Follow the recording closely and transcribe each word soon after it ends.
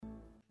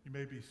You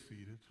may be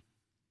seated.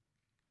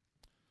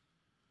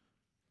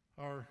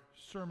 Our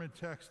sermon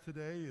text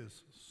today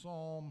is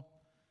Psalm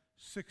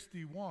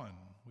 61.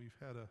 We've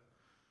had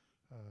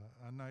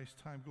a nice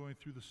time going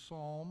through the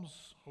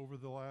Psalms over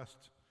the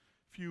last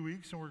few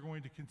weeks, and we're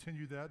going to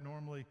continue that.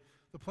 Normally,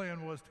 the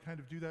plan was to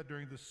kind of do that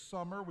during the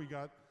summer. We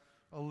got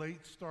a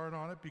late start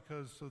on it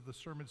because of the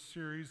sermon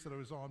series that I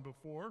was on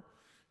before.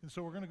 And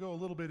so we're going to go a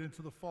little bit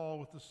into the fall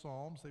with the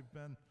Psalms. They've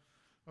been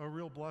a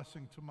real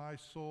blessing to my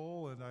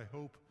soul, and I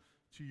hope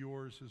to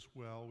yours as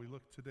well. We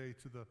look today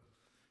to the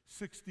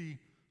 61st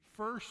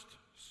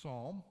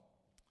Psalm.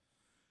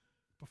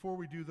 Before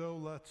we do, though,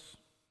 let's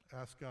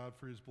ask God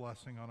for his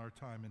blessing on our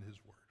time in his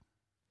word.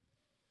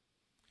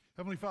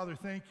 Heavenly Father,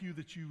 thank you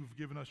that you've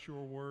given us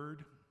your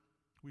word.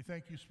 We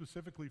thank you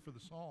specifically for the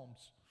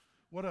Psalms.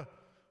 What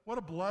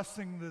a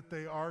blessing that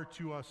they are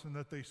to us and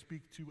that they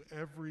speak to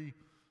every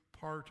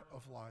part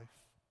of life.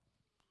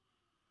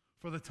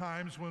 For the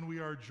times when we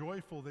are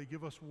joyful, they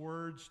give us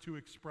words to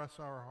express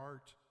our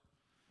heart.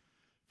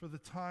 For the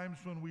times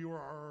when we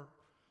are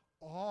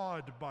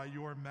awed by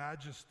your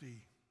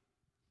majesty,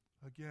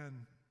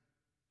 again,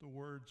 the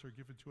words are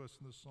given to us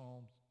in the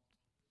Psalms.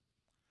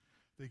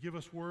 They give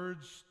us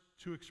words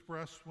to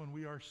express when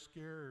we are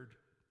scared,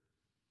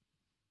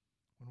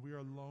 when we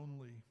are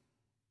lonely,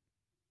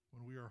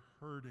 when we are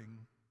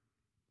hurting,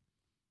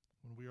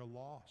 when we are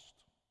lost.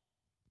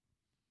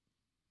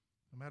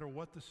 No matter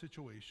what the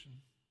situation,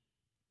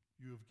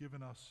 you have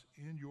given us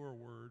in your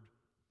word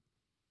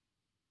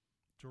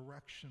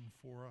direction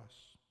for us.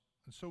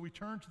 And so we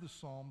turn to the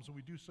Psalms, and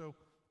we do so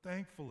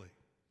thankfully.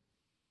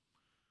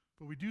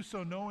 But we do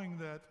so knowing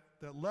that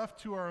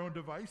left to our own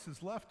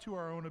devices, left to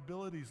our own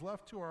abilities,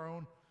 left to our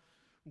own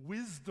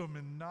wisdom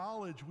and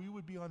knowledge, we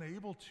would be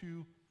unable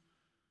to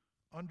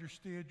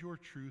understand your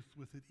truth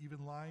with it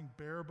even lying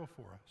bare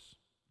before us.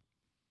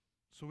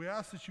 So we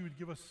ask that you would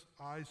give us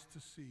eyes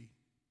to see,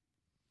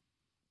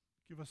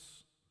 give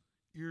us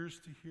ears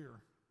to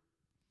hear,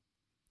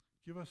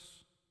 give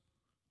us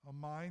a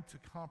mind to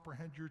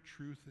comprehend your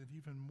truth, and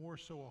even more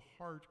so a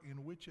heart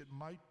in which it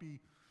might be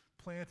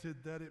planted,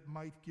 that it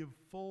might give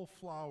full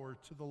flower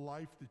to the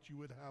life that you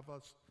would have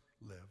us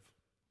live.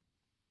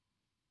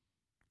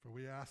 For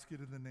we ask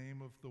it in the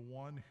name of the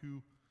one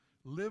who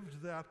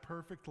lived that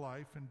perfect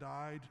life and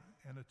died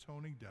an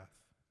atoning death,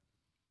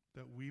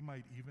 that we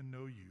might even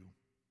know you.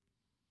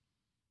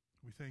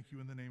 We thank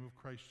you in the name of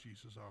Christ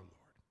Jesus our Lord.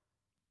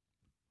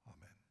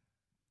 Amen.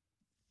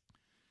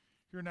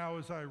 Here now,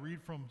 as I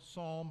read from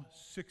Psalm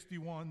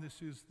 61,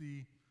 this is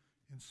the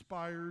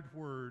inspired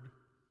word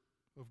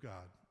of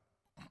God.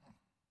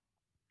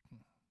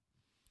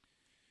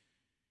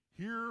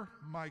 Hear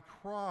my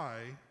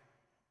cry,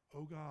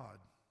 O God.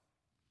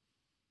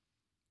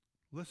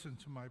 Listen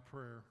to my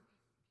prayer.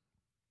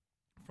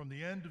 From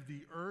the end of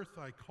the earth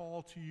I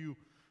call to you.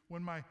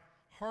 When my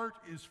heart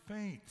is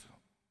faint,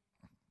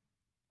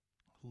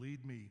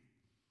 lead me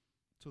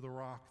to the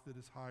rock that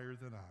is higher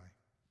than I.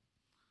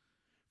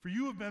 For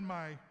you have been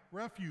my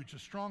refuge, a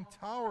strong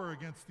tower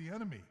against the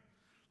enemy.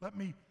 Let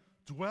me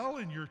dwell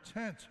in your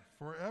tent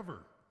forever.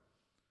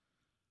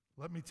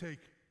 Let me take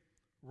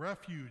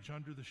refuge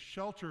under the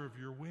shelter of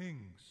your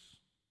wings.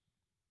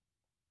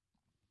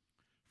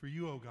 For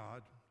you, O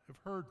God, have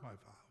heard my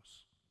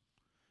vows.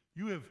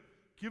 You have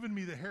given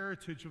me the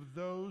heritage of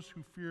those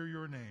who fear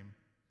your name.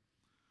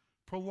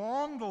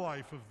 Prolong the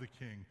life of the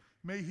king.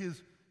 May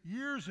his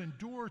years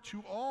endure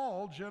to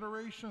all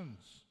generations.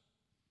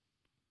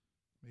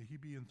 May he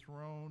be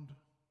enthroned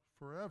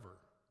forever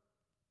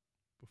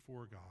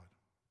before God.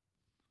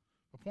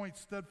 Appoint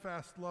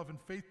steadfast love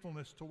and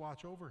faithfulness to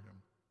watch over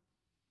him.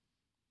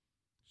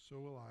 So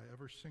will I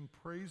ever sing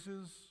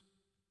praises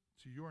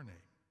to your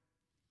name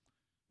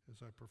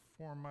as I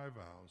perform my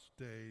vows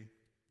day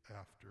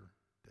after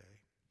day.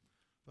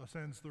 Thus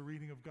ends the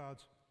reading of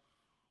God's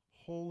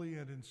holy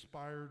and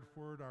inspired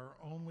word, our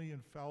only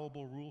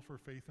infallible rule for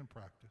faith and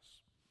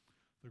practice.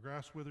 The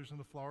grass withers and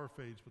the flower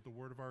fades, but the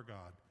word of our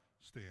God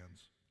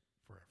stands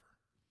forever.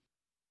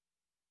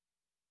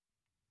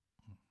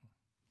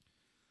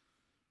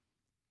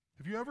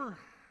 Have you ever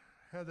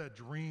had that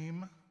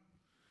dream?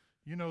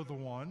 You know the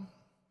one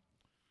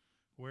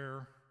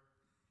where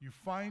you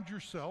find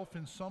yourself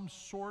in some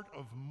sort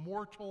of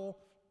mortal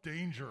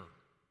danger.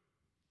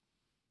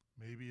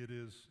 Maybe it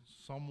is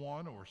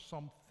someone or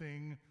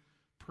something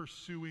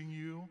pursuing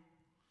you.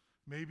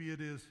 Maybe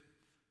it is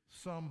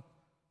some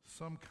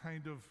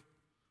kind of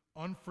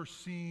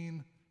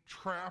unforeseen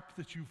trap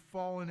that you've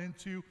fallen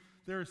into.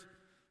 There's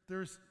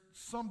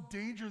some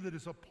danger that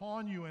is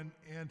upon you, and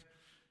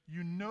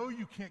you know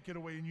you can't get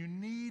away, and you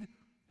need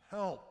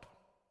help.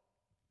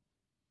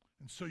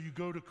 And so you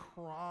go to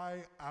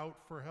cry out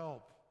for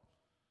help.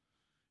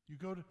 You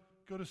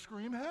go to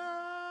scream,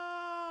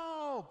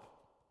 help!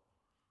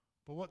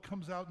 But what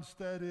comes out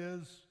instead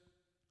is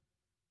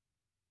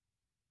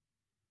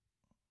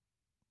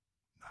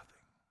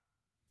nothing.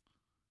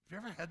 Have you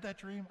ever had that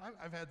dream?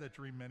 I've had that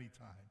dream many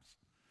times.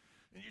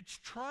 And you're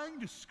trying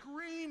to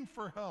scream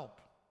for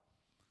help,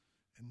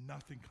 and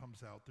nothing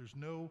comes out. There's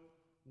no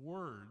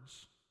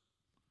words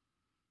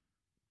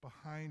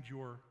behind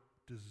your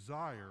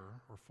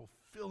desire or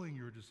fulfilling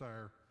your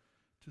desire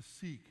to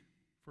seek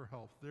for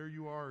help. There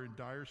you are in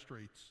dire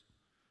straits,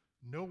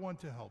 no one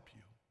to help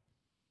you,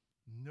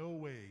 no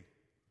way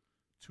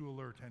to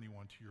alert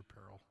anyone to your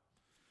peril.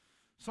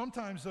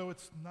 Sometimes, though,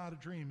 it's not a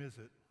dream, is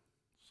it?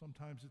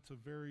 Sometimes it's a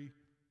very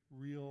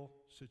real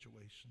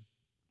situation.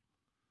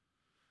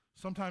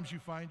 Sometimes you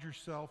find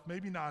yourself,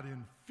 maybe not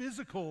in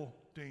physical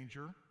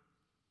danger,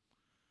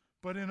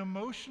 but in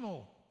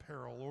emotional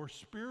peril or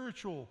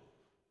spiritual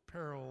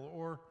peril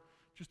or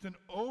just an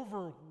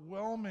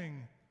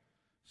overwhelming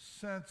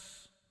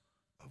sense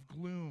of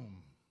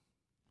gloom.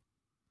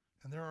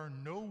 And there are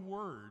no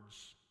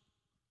words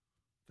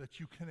that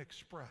you can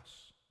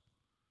express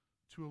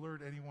to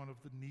alert anyone of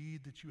the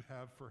need that you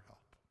have for help.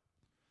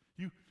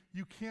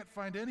 You can't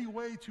find any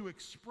way to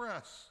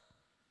express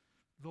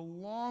the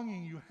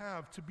longing you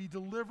have to be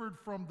delivered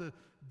from the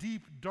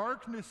deep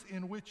darkness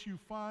in which you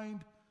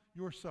find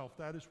yourself.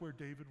 That is where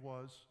David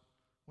was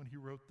when he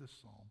wrote this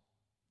psalm.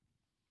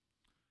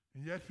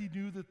 And yet he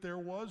knew that there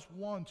was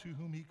one to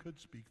whom he could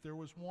speak. There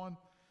was one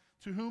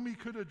to whom he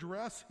could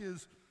address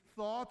his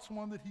thoughts,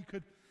 one that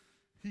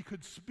he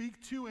could speak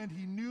to, and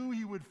he knew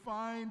he would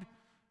find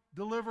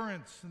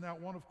deliverance. And that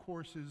one, of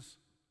course, is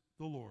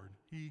the Lord.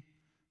 He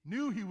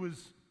knew he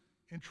was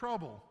in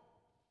trouble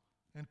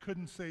and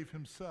couldn't save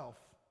himself.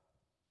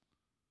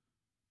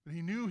 But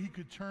he knew he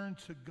could turn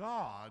to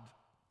God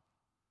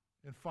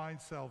and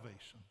find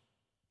salvation.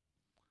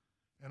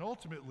 And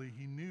ultimately,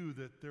 he knew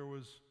that there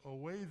was a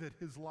way that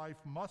his life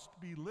must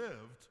be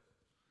lived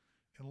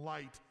in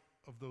light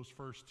of those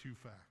first two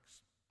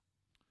facts.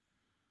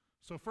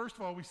 So first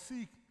of all, we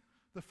see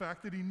the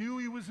fact that he knew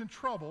he was in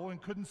trouble and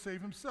couldn't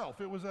save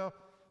himself. It was a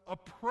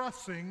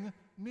pressing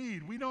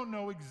need. We don't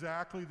know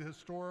exactly the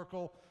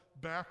historical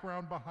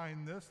background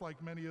behind this,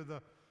 like many of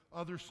the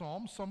other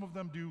Psalms. Some of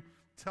them do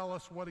tell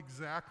us what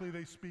exactly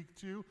they speak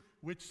to,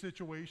 which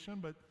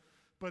situation,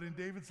 but in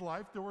David's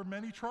life, there were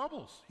many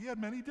troubles. He had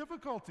many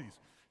difficulties.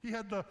 He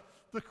had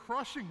the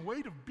crushing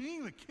weight of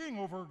being the king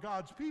over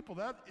God's people.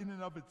 That in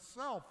and of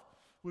itself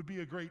would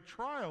be a great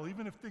trial,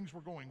 even if things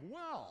were going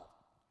well.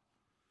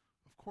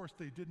 Of course,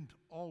 they didn't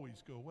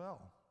always go well.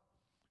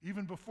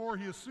 Even before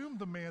he assumed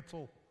the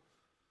mantle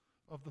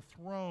of the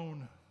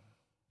throne,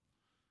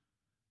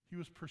 he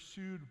was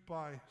pursued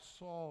by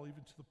Saul,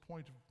 even to the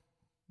point of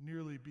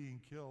nearly being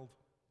killed.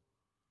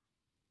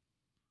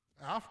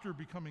 After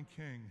becoming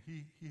king,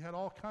 he had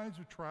all kinds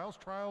of trials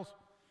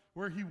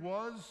where he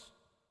was,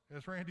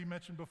 as Randy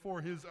mentioned before,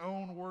 his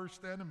own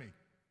worst enemy,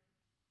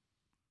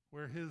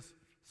 where his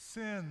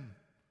sin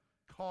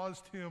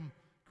caused him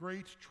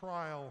great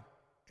trial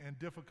and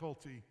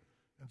difficulty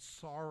and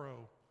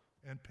sorrow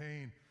and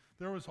pain.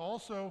 There was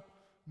also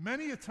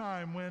many a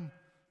time when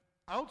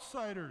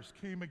outsiders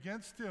came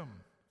against him,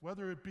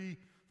 whether it be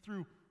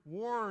through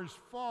wars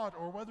fought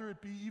or whether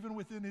it be even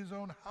within his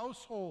own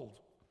household,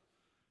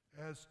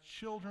 as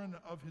children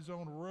of his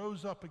own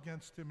rose up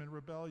against him in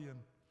rebellion,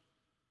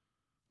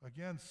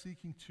 again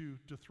seeking to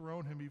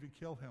dethrone him, even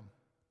kill him.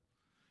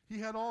 He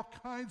had all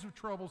kinds of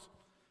troubles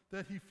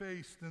that he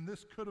faced, and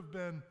this could have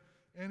been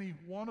any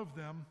one of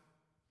them,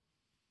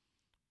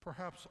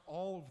 perhaps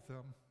all of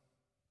them,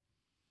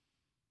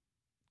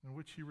 in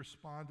which he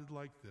responded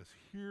like this: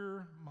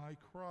 "Hear my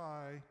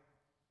cry,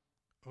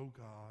 O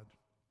God.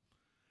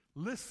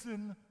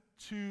 Listen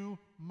to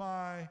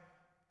my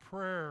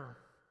prayer.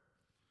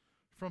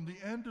 From the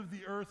end of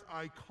the earth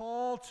I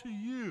call to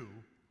you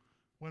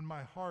when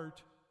my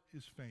heart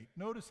is faint."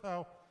 Notice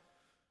how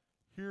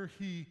here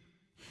he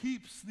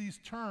heaps these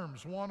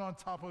terms one on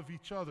top of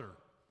each other.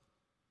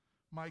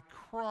 My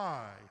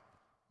cry,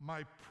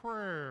 my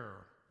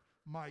prayer,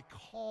 my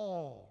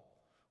call,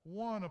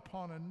 one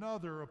upon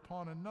another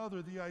upon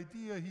another. The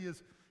idea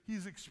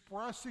he's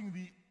expressing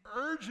the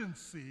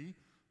urgency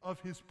of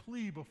his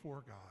plea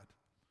before God.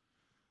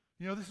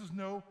 You know, this is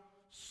no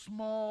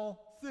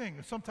small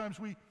thing. Sometimes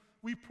we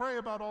pray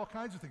about all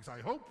kinds of things.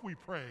 I hope we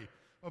pray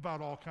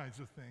about all kinds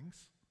of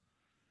things.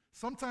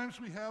 Sometimes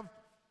we have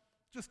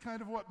just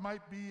kind of what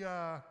might be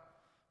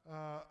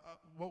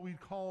what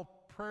we'd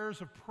call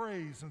prayers of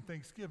praise and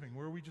thanksgiving,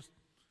 where we just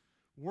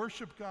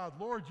worship God.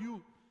 Lord,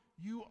 you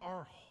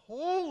are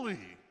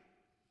holy,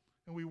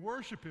 and we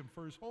worship him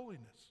for his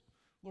holiness.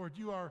 Lord,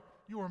 you are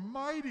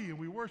mighty, and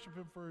we worship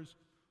him for his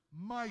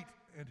might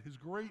and his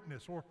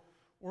greatness.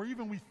 Or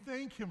even we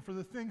thank him for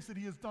the things that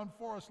he has done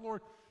for us.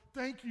 Lord,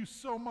 thank you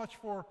so much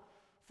for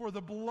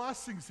the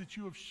blessings that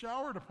you have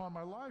showered upon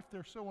my life.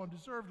 They're so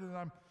undeserved, and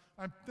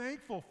I'm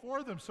thankful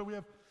for them. So we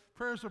have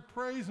prayers of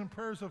praise and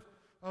prayers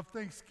of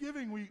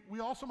thanksgiving. We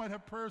also might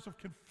have prayers of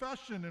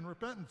confession and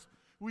repentance.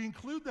 We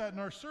include that in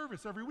our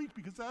service every week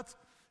because that's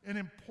an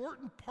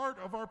important part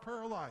of our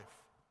prayer life,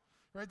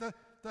 right?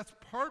 That's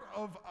part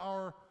of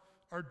our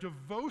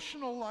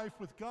devotional life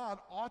with God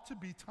ought to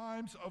be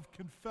times of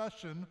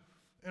confession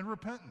and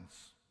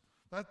repentance.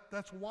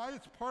 That's why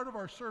it's part of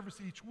our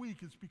service each week.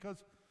 It's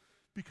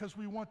because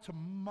we want to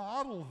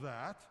model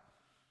that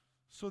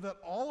so that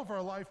all of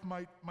our life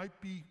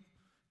might be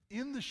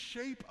in the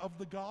shape of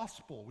the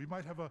gospel. We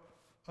might have a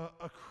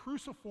a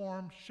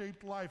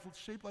cruciform-shaped life,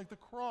 shaped like the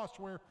cross,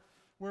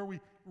 where we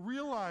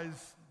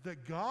realize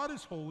that God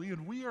is holy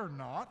and we are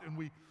not, and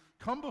we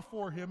come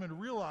before him and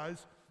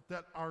realize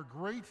that our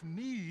great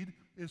need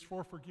is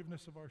for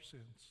forgiveness of our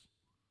sins.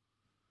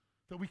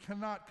 That we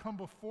cannot come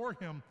before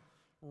him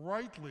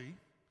rightly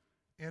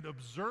and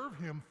observe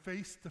him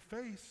face to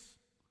face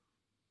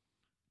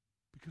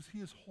because he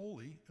is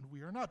holy and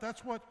we are not.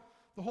 That's what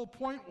the whole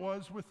point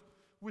was with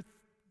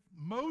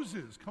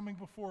Moses coming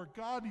before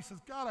God. He says,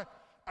 God,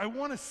 I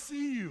want to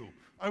see you.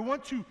 I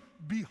want to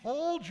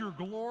behold your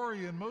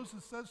glory. And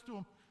Moses says to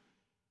him,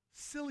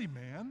 silly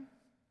man,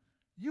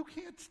 you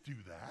can't do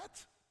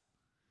that.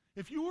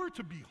 If you were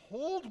to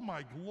behold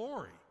my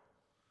glory,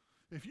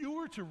 if you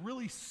were to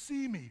really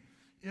see me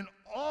in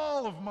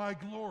all of my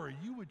glory,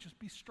 you would just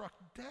be struck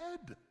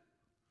dead.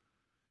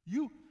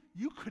 You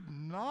could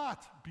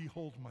not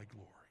behold my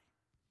glory.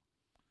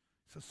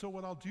 So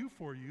what I'll do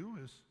for you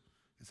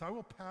is I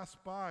will pass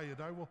by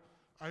and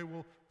I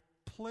will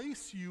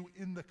place you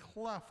in the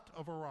cleft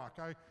of a rock.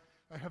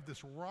 I have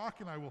this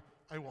rock and I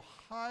will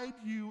hide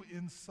you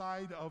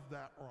inside of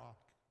that rock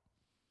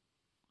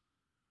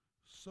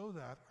so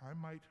that I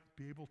might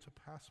be able to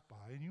pass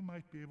by and you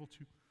might be able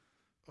to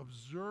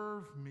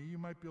observe me, you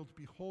might be able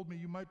to behold me,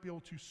 you might be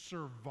able to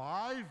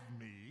survive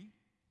me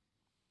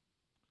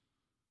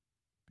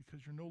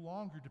because you're no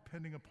longer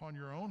depending upon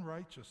your own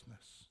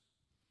righteousness,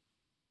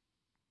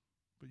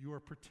 but you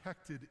are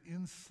protected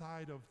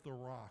inside of the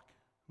rock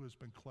who has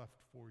been cleft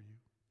for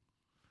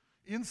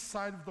you,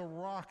 inside of the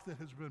rock that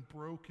has been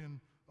broken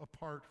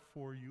apart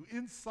for you,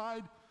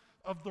 inside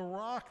of the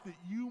rock that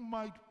you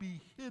might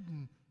be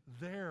hidden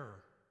there.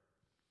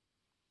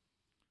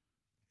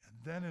 And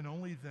then and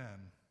only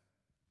then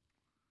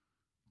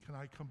can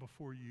I come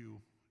before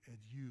you and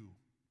you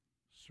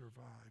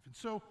survive. And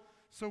so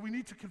we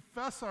need to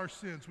confess our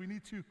sins. We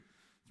need to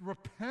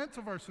repent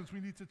of our sins. We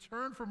need to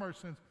turn from our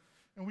sins.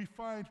 And we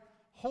find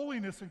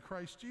holiness in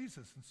Christ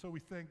Jesus. And so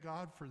we thank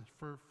God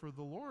for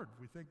the Lord.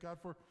 We thank God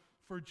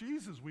for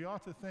Jesus. We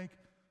ought to thank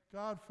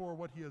God for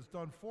what he has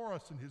done for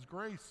us in his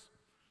grace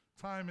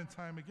time and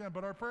time again.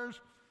 But our prayers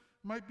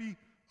might be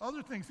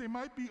other things. They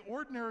might be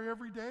ordinary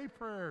everyday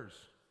prayers,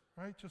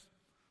 right? Just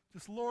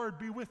Lord,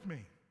 be with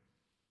me.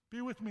 Be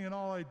with me in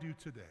all I do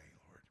today,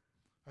 Lord.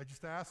 I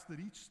just ask that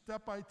each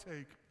step I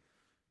take,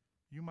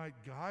 you might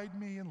guide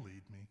me and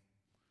lead me.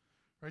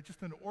 Right?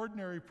 Just an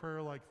ordinary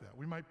prayer like that.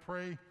 We might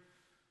pray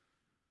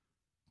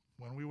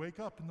when we wake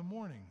up in the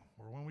morning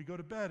or when we go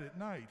to bed at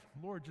night.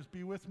 Lord, just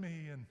be with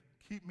me and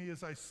keep me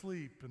as I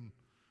sleep and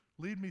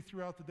lead me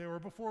throughout the day. Or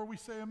before we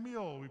say a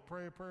meal, we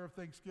pray a prayer of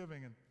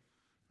thanksgiving and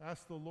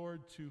ask the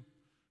Lord to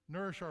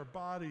nourish our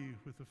body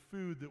with the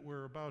food that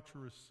we're about to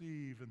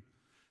receive and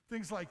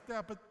things like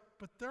that. But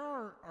there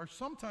are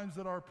sometimes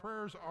that our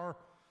prayers are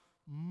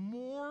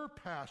more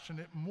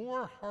passionate,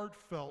 more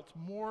heartfelt,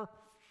 more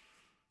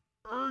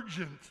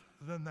urgent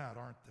than that,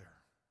 aren't there?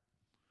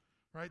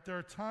 Right? There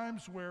are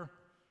times where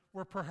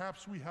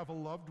perhaps we have a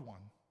loved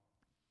one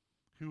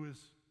who is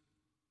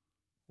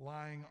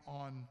lying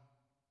on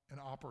an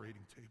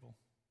operating table.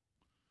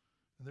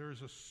 And there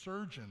is a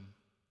surgeon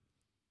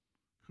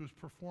who's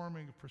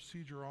performing a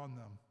procedure on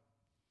them.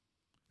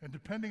 And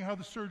depending how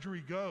the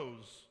surgery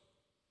goes,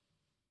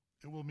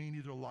 it will mean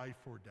either life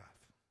or death.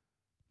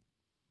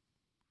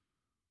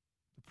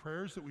 The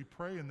prayers that we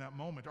pray in that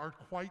moment aren't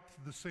quite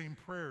the same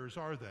prayers,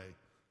 are they,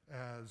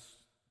 as,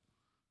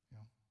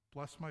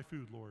 bless my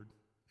food, Lord,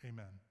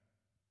 amen.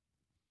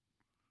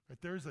 Right?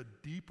 There's a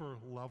deeper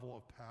level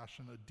of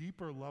passion, a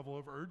deeper level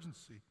of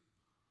urgency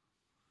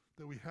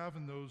that we have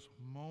in those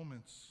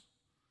moments.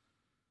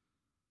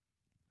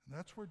 And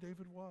that's where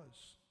David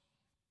was.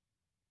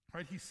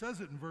 Right? He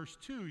says it in verse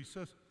 2. He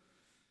says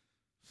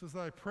that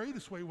I pray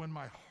this way when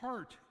my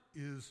heart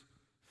is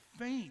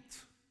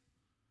faint.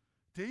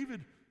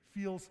 David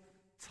feels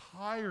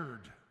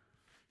tired.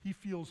 He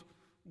feels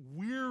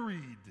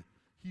wearied.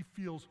 He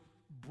feels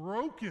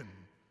broken.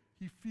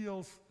 He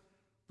feels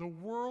the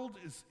world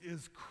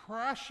is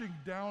crashing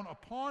down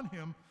upon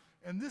him.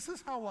 And this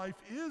is how life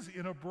is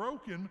in a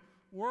broken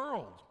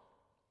world.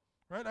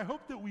 Right? I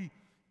hope that we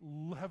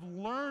have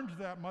learned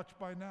that much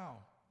by now.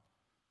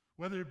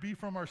 Whether it be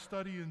from our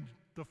study in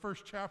the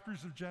first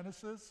chapters of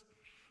Genesis,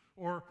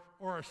 or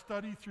our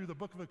study through the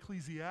book of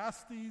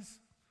Ecclesiastes,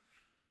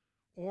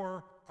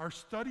 or our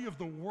study of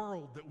the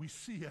world that we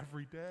see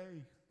every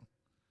day.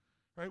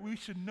 Right? We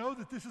should know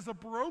that this is a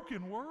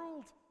broken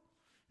world.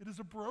 It is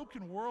a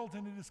broken world,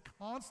 and it is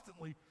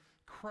constantly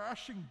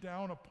crashing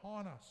down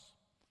upon us.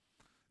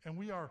 And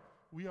we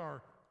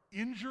are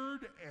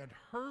injured and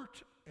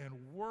hurt and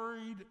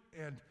worried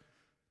and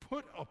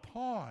put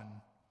upon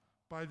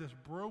by this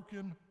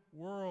broken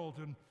world.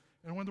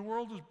 And when the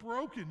world is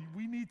broken,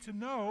 we need to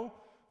know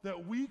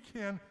that we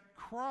can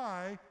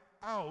cry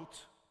out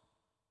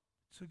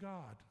to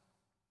God.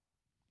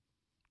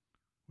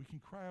 We can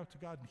cry out to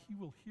God, and he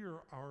will hear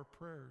our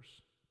prayers.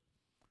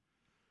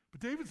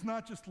 But David's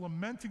not just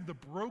lamenting the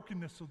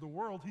brokenness of the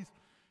world.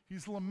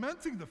 He's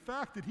lamenting the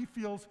fact that he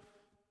feels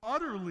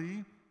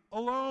utterly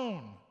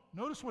alone.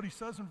 Notice what he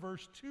says in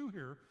verse 2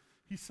 here.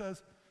 He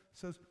says,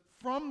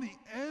 from the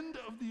end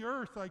of the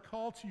earth I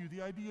call to you.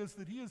 The idea is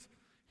that he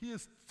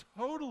is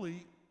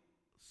totally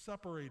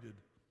separated.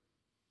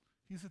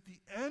 He's at the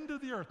end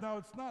of the earth. Now,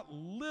 it's not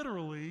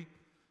literally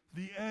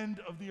the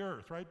end of the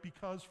earth, right?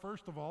 Because,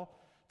 first of all,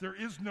 there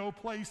is no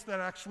place that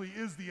actually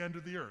is the end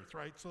of the earth,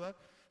 right? So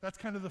that's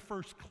kind of the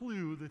first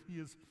clue that he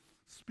is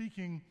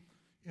speaking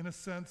in a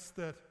sense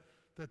that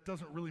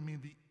doesn't really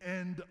mean the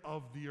end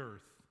of the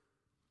earth.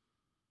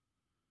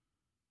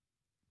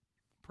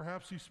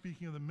 Perhaps he's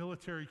speaking of the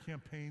military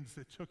campaigns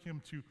that took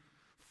him to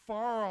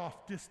far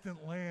off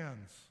distant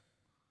lands.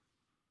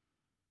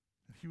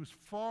 And he was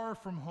far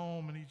from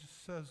home, and he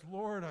just says,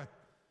 Lord, I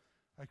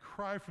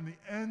cry from the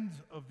ends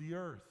of the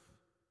earth.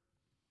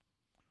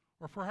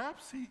 Or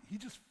perhaps he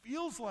just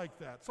feels like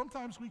that.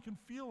 Sometimes we can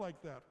feel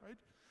like that, right?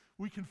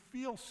 We can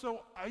feel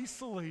so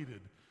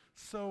isolated,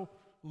 so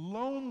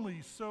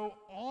lonely, so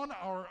on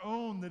our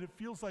own that it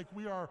feels like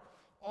we are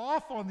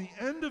off on the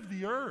end of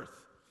the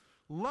earth,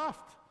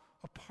 left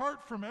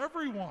apart from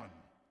everyone,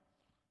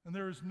 and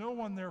there is no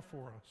one there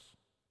for us.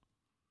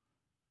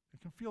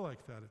 It can feel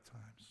like that at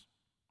times.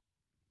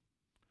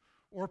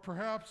 Or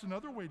perhaps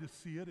another way to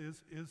see it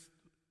is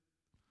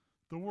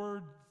the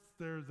word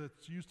there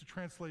that's used to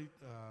translate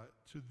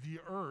to the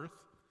earth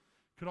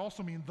could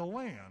also mean the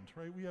land,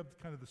 right? We have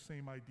kind of the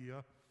same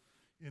idea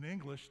in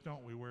English,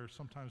 don't we, where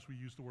sometimes we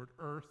use the word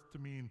earth to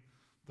mean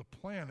the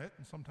planet,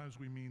 and sometimes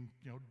we mean,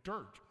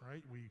 dirt,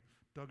 right? We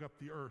dug up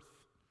the earth.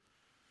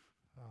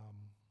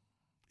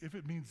 If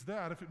it means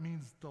that, if it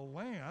means the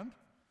land,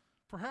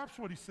 perhaps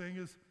what he's saying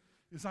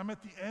is I'm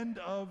at the end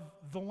of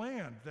the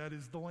land, that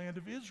is the land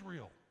of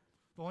Israel,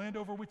 the land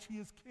over which he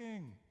is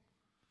king.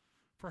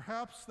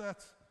 Perhaps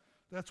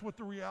that's what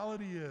the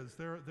reality is.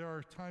 There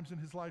are times in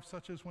his life,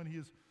 such as when he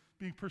is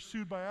being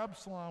pursued by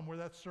Absalom, where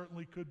that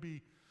certainly could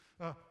be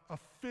a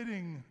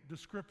fitting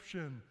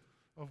description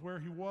of where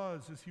he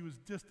was as he was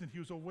distant. He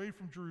was away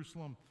from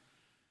Jerusalem.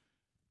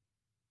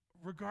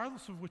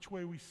 Regardless of which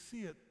way we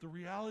see it, the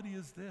reality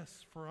is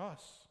this for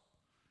us.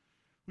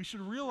 We should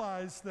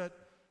realize that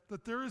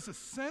there is a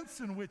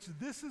sense in which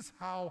this is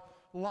how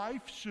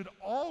life should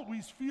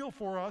always feel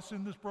for us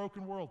in this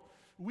broken world.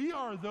 We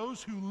are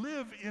those who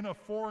live in a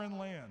foreign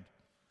land.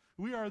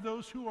 We are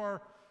those who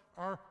are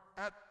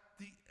at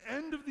the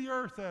end of the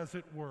earth, as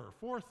it were.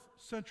 4th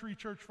century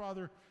church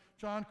father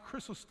John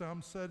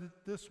Chrysostom said it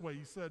this way.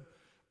 He said,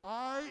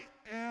 I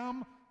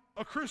am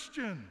a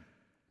Christian.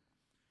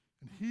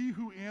 And he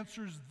who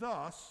answers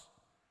thus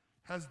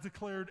has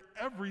declared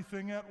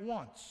everything at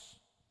once: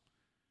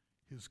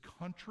 his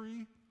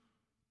country,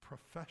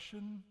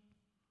 profession,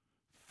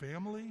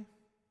 family.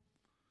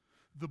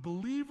 The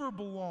believer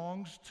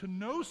belongs to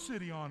no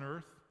city on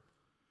earth,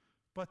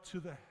 but to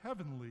the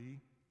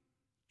heavenly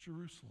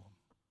Jerusalem.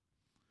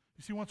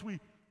 You see, once we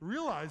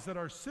realize that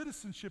our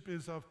citizenship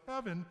is of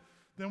heaven,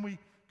 then we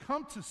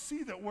come to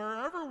see that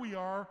wherever we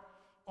are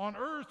on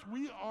earth,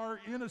 we are,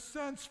 in a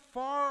sense,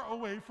 far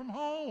away from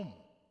home.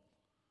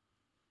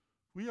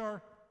 We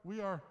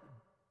are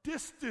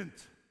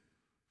distant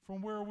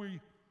from where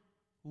we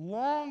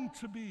long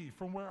to be,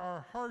 from where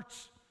our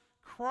hearts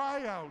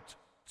cry out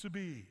to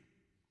be.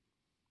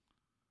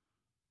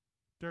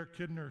 Derek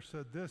Kidner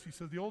said this. He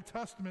said, the Old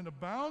Testament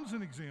abounds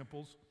in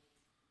examples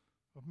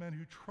of men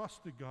who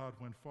trusted God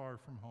when far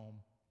from home,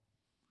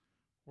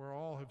 where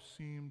all have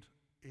seemed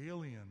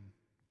alien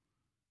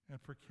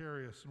and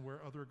precarious, and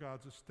where other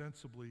gods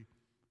ostensibly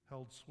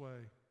held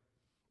sway.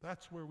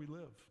 That's where we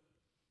live.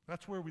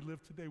 That's where we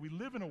live today. We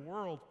live in a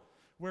world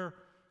where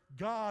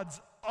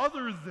gods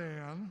other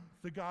than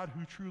the God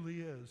who truly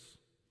is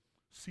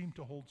seem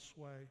to hold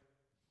sway.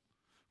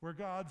 Where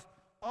gods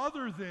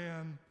other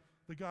than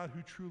the God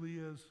who truly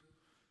is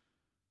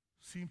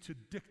seem to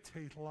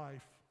dictate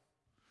life.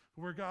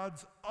 Where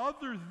gods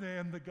other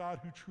than the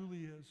God who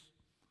truly is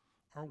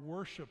are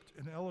worshiped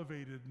and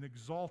elevated and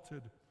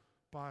exalted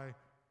by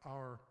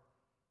our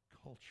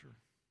culture.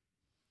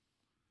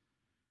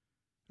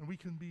 And we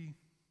can be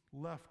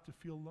left to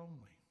feel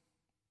lonely.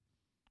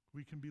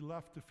 We can be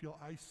left to feel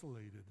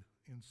isolated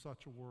in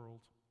such a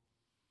world.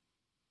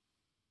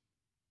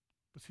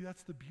 But see,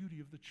 that's the beauty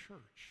of the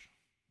church.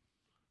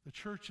 The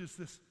church is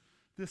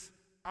this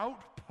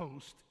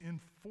outpost in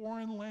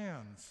foreign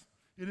lands.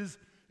 It is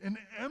an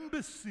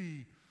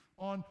embassy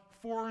on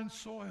foreign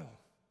soil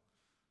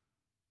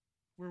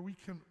where we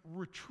can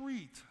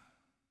retreat,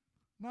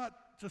 not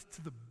just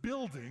to the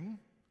building,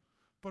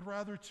 but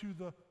rather to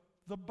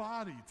the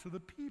body, to the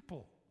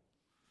people.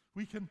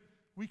 We can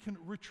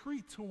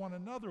retreat to one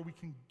another. We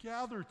can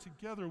gather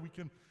together. We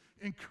can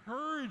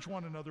encourage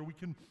one another. We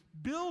can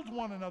build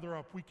one another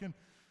up. We can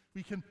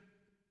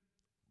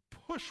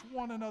push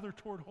one another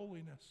toward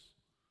holiness.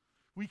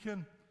 We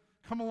can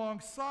come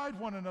alongside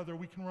one another.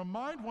 We can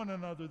remind one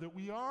another that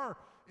we are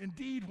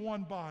indeed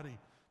one body,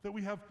 that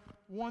we have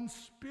one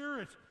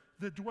spirit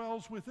that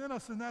dwells within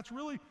us. And that's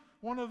really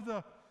one of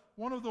the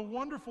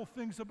wonderful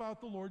things about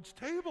the Lord's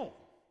table,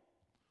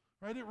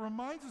 right? It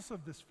reminds us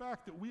of this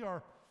fact that we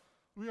are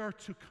We are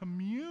to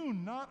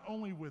commune not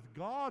only with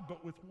God,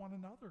 but with one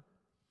another.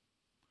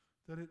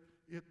 That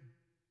it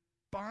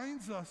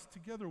binds us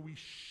together. We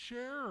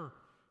share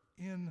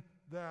in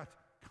that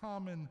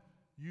common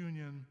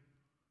union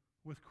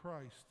with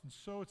Christ. And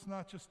so it's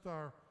not just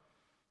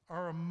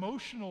our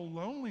emotional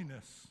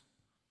loneliness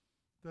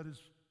that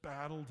is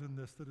battled in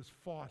this, that is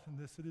fought in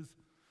this. It is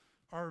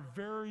our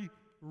very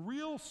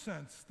real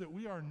sense that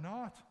we are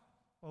not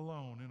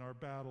alone in our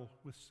battle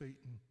with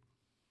Satan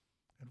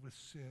and with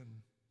sin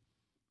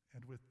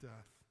and with death.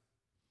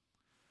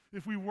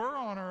 If we were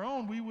on our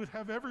own, we would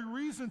have every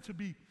reason to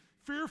be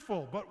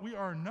fearful, but we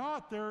are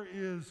not. There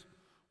is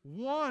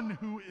one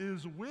who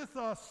is with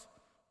us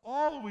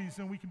always,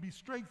 and we can be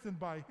strengthened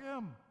by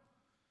him.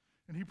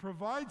 And he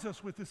provides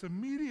us with this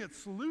immediate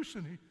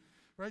solution.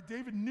 Right?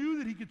 David knew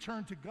that he could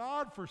turn to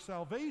God for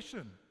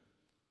salvation.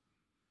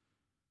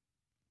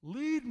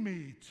 Lead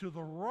me to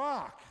the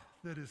rock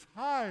that is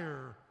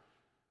higher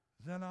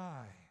than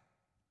I.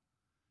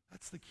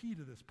 That's the key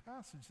to this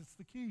passage. It's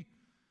the key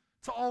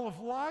to all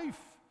of life.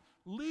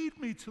 Lead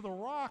me to the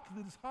rock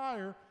that is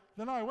higher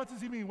than I. What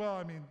does he mean? Well,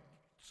 I mean,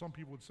 some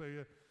people would say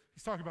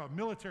he's talking about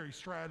military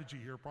strategy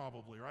here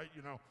probably, right?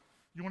 You know,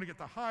 you want to get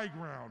the high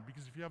ground,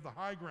 because if you have the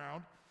high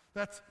ground,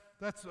 that's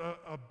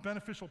a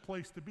beneficial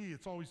place to be.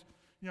 It's always,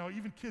 you know,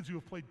 even kids who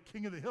have played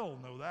King of the Hill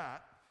know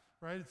that,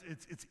 right?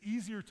 It's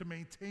easier to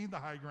maintain the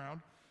high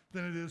ground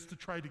than it is to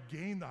try to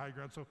gain the high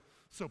ground.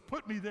 So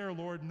put me there,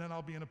 Lord, and then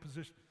I'll be in a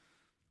position.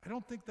 I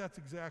don't think that's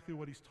exactly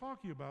what he's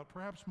talking about.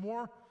 Perhaps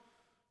more,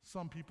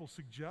 some people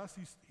suggest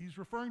he's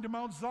referring to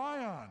Mount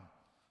Zion,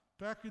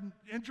 back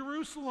in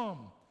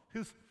Jerusalem,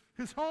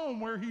 his home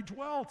where he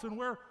dwelt, and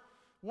where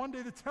one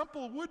day the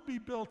temple would be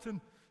built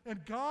and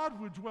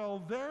God would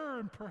dwell there,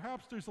 and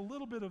perhaps there's a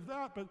little bit of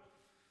that, but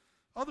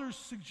others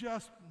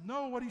suggest,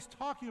 no, what he's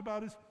talking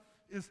about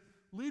is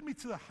lead me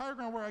to the higher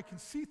ground where I can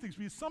see things,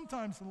 because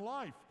sometimes in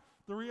life,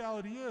 the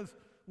reality is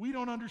we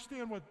don't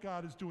understand what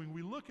God is doing.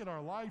 We look at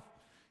our life,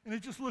 and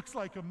it just looks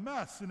like a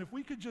mess, and if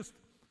we could just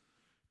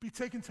be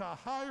taken to a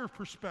higher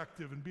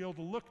perspective and be able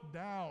to look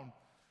down,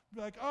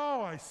 be like,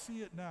 oh, I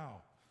see it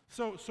now.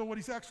 So what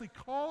he's actually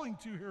calling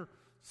to here,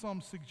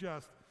 some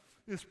suggest,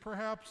 is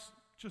perhaps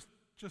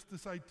just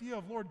this idea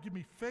of, Lord, give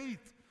me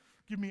faith,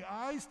 give me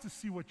eyes to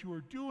see what you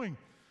are doing.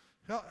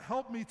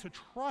 Help me to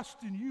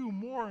trust in you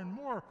more and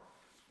more.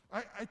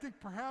 I think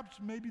perhaps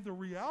maybe the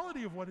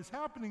reality of what is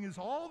happening is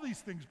all these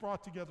things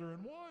brought together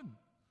in one.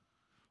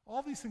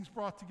 All these things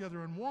brought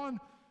together in one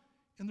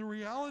in the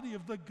reality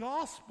of the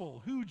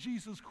gospel, who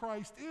Jesus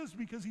Christ is,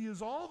 because he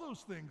is all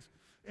those things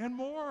and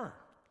more.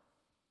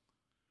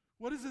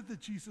 What is it that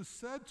Jesus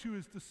said to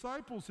his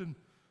disciples in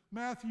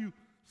Matthew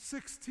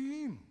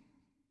 16?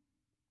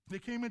 They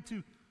came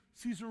into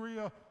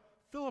Caesarea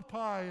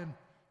Philippi,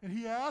 and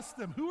he asked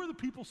them, who are the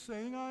people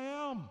saying I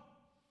am?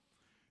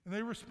 And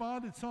they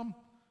responded, some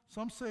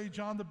say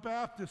John the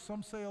Baptist,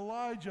 some say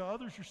Elijah,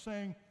 others are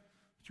saying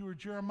that you are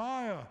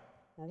Jeremiah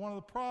or one of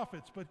the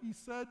prophets. But he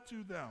said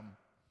to them,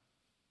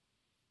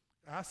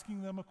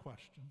 asking them a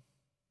question,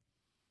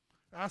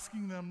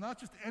 asking them not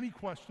just any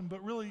question,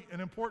 but really an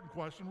important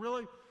question,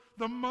 really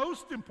the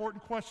most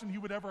important question he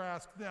would ever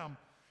ask them,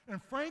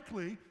 and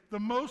frankly, the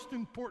most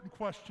important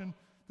question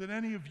that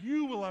any of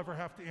you will ever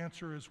have to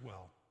answer as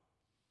well.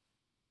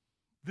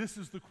 This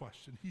is the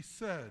question. He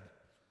said,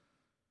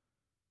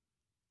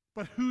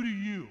 but who do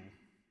you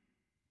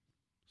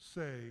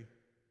say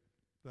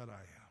that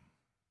I am?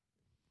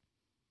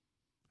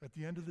 At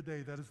the end of the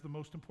day, that is the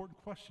most important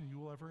question you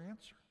will ever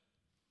answer.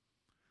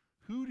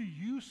 Who do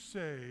you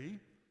say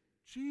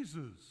Jesus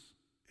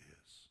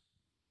is?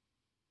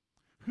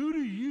 Who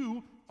do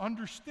you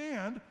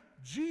understand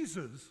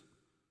Jesus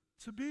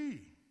to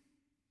be?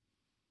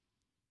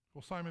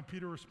 Well, Simon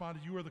Peter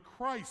responded, you are the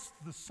Christ,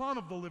 the Son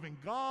of the living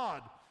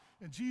God.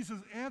 And Jesus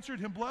answered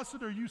him,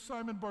 blessed are you,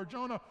 Simon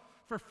Bar-Jonah,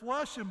 for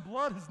flesh and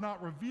blood has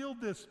not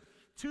revealed this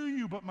to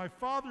you, but my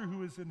Father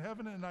who is in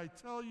heaven. And I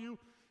tell you,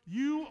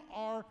 you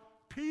are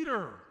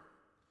Peter.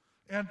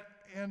 And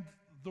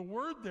the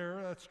word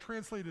there that's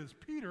translated as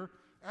Peter,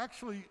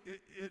 actually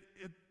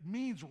it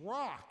means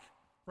rock,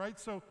 right?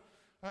 So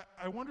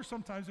I wonder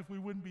sometimes if we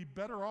wouldn't be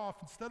better off,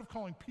 instead of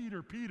calling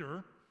Peter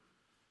Peter,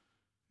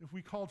 if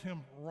we called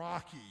him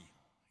Rocky,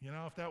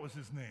 if that was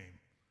his name.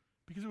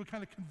 Because it would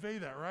kind of convey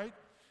that, right?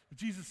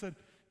 Jesus said,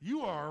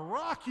 you are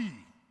Rocky.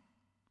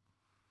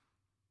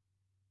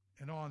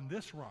 And on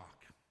this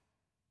rock,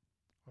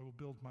 I will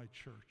build my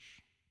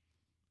church.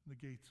 And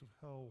the gates of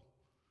hell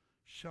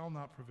shall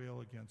not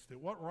prevail against it.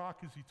 What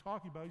rock is he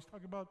talking about? He's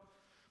talking about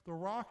the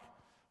rock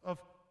of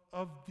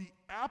the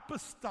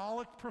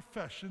apostolic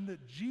profession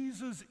that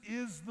Jesus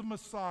is the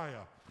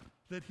Messiah,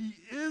 that he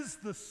is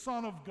the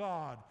Son of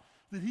God,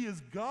 that he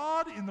is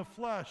God in the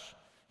flesh.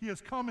 He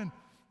has come in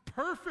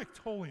perfect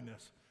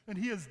holiness, and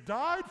he has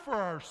died for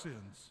our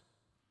sins.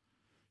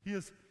 He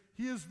is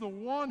the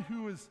one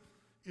who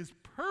is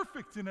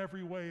perfect in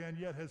every way, and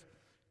yet has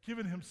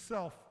given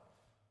himself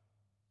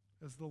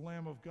as the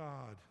Lamb of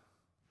God.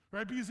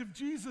 Right? Because if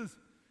Jesus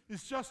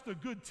is just a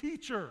good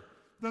teacher,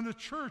 then the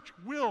church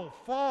will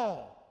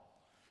fall.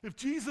 If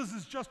Jesus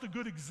is just a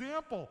good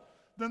example,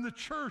 then the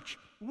church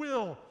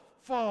will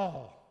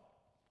fall.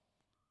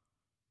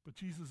 But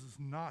Jesus is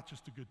not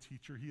just a good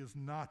teacher. He is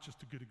not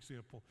just a good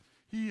example.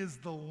 He is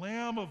the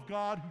Lamb of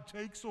God who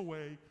takes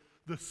away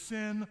the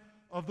sin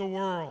of the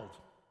world.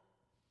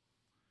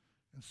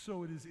 And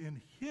so it is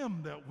in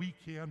him that we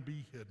can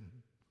be hidden.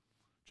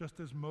 Just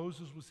as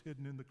Moses was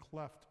hidden in the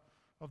cleft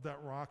of that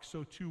rock,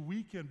 so too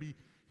we can be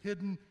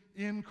hidden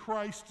in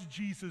Christ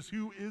Jesus,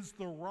 who is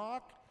the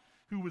rock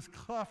who was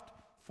cleft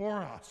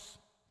for us.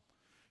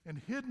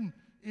 And hidden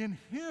in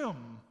him,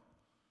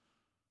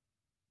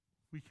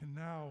 we can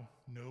now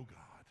know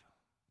God.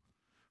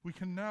 We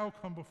can now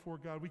come before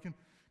God. We can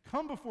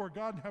come before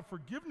God and have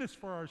forgiveness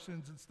for our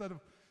sins instead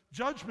of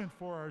judgment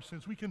for our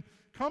sins. We can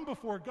come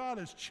before God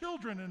as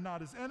children and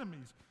not as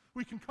enemies.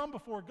 We can come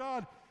before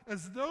God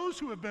as those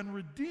who have been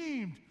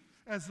redeemed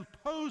as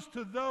opposed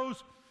to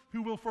those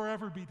who will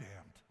forever be damned.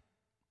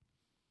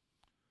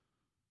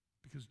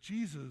 Because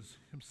Jesus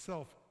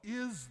himself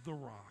is the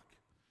rock.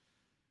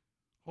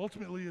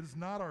 Ultimately, it is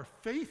not our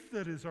faith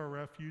that is our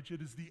refuge.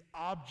 It is the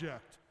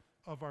object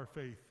of our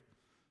faith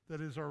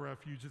that is our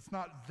refuge. It's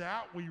not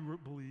that we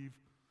believe,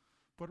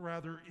 but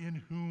rather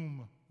in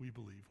whom we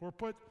believe. Or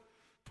put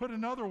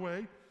another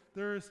way,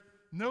 there is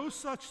no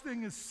such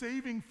thing as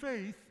saving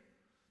faith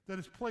that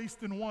is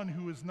placed in one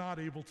who is not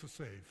able to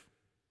save.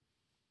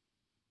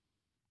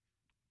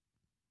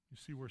 You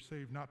see, we're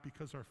saved not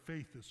because our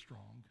faith is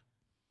strong,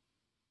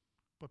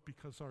 but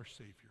because our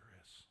Savior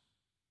is.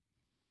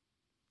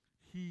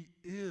 He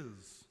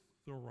is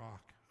the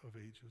rock of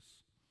ages.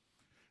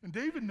 And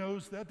David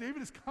knows that.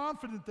 David is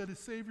confident that his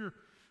Savior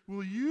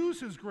will use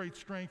his great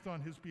strength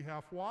on his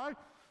behalf. Why?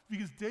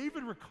 Because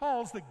David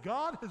recalls that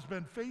God has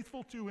been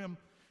faithful to him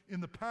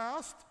in the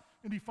past,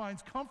 and he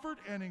finds comfort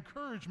and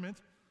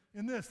encouragement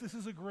in this. This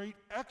is a great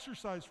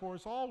exercise for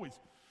us always,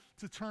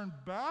 to turn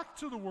back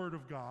to the Word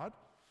of God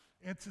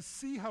and to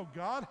see how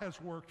God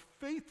has worked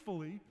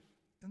faithfully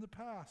in the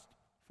past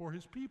for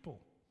his people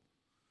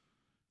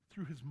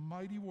through his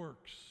mighty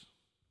works.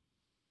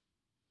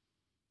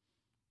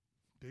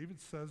 David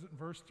says it in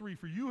verse 3,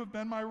 "For you have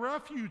been my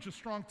refuge, a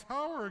strong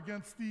tower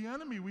against the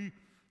enemy."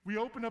 We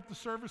opened up the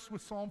service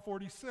with Psalm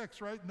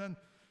 46, right? And then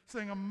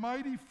saying, "A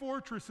mighty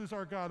fortress is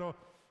our God,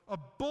 a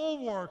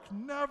bulwark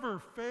never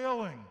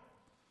failing."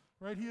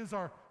 Right? He is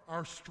our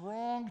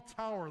strong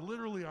tower,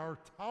 literally our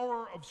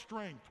tower of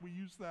strength. We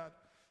use that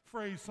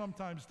phrase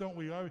sometimes, don't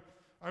we?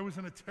 I was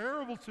in a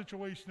terrible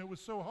situation. It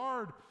was so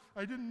hard.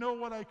 I didn't know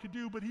what I could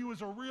do, but he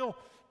was a real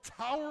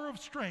tower of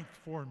strength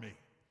for me.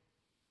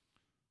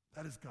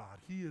 That is God.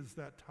 He is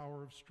that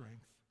tower of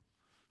strength,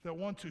 that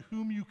one to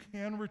whom you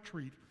can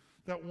retreat,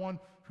 that one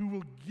who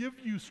will give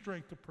you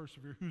strength to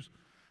persevere, who's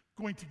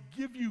going to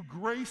give you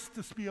grace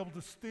to be able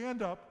to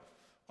stand up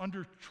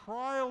under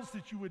trials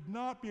that you would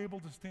not be able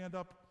to stand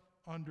up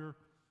under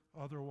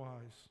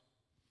otherwise.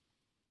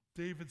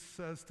 David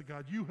says to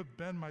God, "You have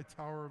been my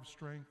tower of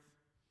strength."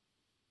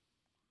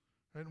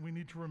 And we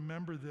need to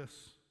remember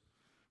this.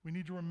 We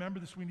need to remember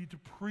this. We need to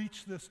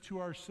preach this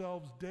to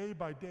ourselves day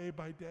by day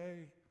by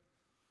day.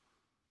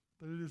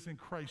 That it is in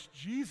Christ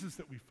Jesus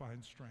that we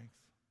find strength,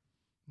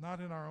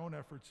 not in our own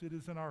efforts. It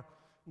is in our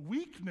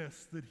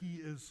weakness that he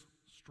is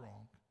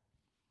strong.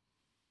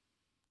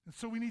 And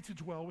so we need to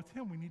dwell with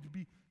him. We need to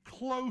be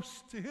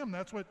close to him.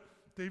 That's what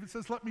David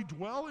says, "Let me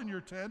dwell in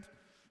your tent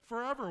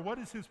forever." What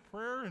is his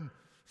prayer in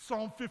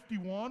Psalm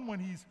 51 when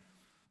he's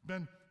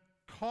been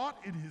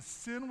caught in his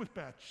sin with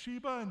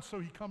Bathsheba, and so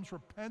he comes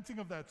repenting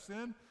of that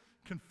sin,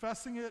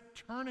 confessing it,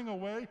 turning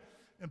away,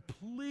 and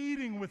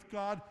pleading with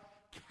God,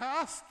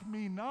 "Cast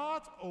me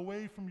not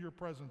away from your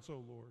presence, O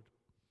Lord,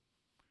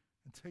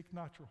 and take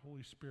not your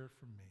Holy Spirit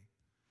from me."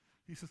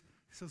 He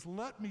says,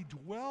 "Let me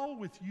dwell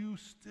with you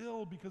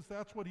still," because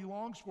that's what he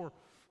longs for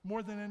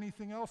more than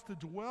anything else, to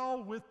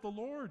dwell with the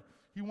Lord.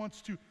 He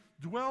wants to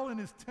dwell in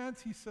his tent,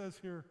 he says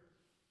here.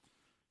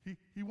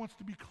 He wants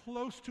to be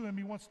close to him.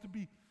 He wants to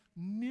be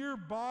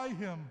nearby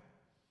him.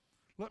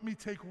 "Let me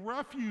take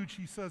refuge,"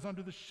 he says,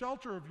 "under the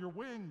shelter of your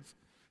wings."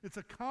 It's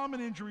a common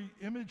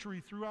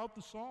imagery throughout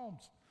the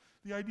Psalms.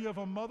 The idea of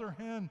a mother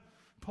hen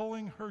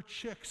pulling her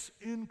chicks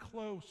in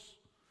close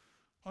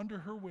under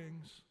her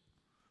wings,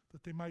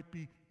 that they might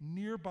be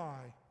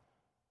nearby,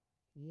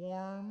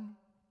 warm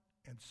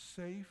and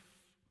safe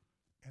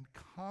and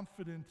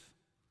confident,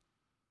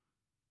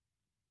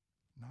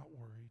 not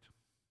worried,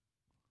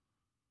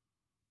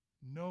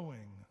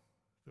 knowing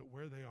that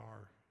where they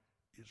are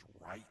is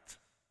right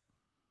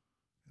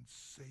and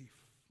safe.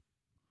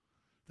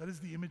 That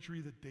is the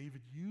imagery that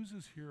David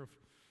uses here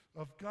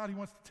of God. He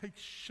wants to take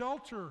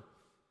shelter,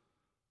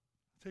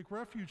 take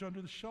refuge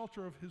under the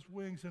shelter of his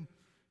wings. And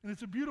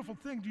it's a beautiful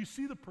thing. Do you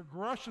see the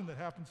progression that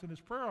happens in his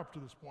prayer up to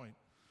this point?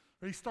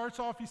 He starts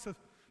off, he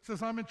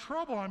says, "I'm in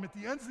trouble. I'm at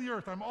the ends of the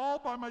earth. I'm all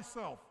by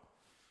myself.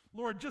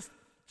 Lord, just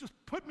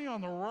put me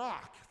on the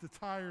rock that's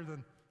higher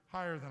than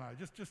I.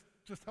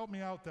 Just help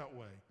me out that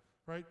way,"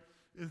 right?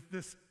 Is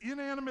this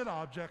inanimate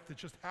object that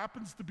just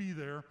happens to be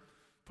there,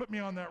 put me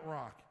on that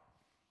rock.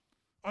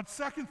 On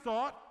second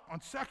thought,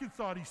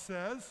 he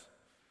says,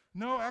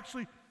 no,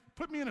 actually,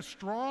 put me in a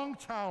strong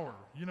tower,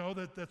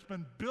 that's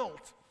been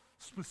built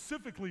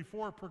specifically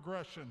for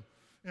progression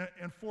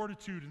and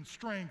fortitude and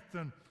strength,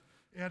 and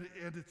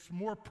it's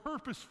more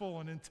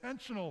purposeful and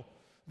intentional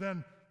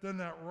than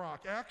that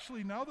rock.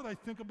 Actually, now that I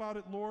think about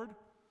it, Lord,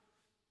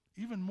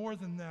 even more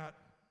than that,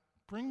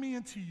 bring me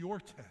into your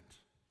tent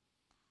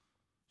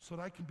so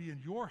that I can be in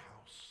your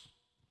house,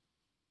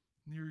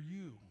 near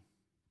you.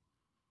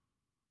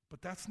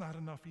 But that's not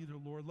enough either,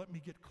 Lord. Let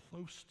me get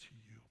close to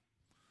you.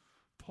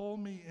 Pull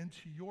me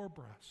into your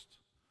breast.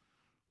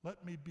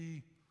 Let me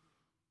be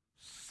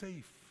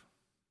safe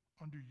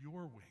under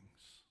your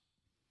wings.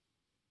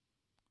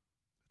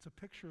 It's a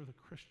picture of the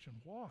Christian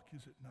walk,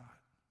 is it not?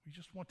 We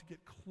just want to get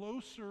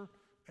closer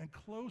and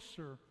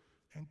closer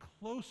and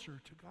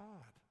closer to God.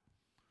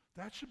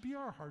 That should be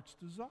our heart's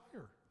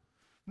desire.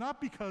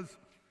 Not because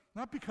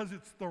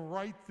it's the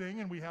right thing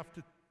and we have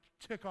to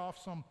tick off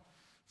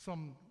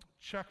some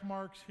check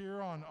marks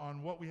here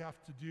on what we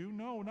have to do.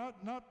 No,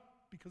 not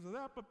because of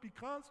that, but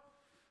because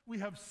we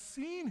have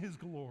seen his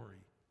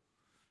glory.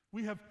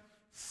 We have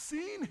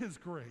seen his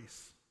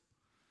grace.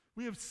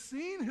 We have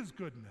seen his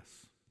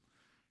goodness.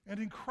 And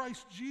in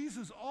Christ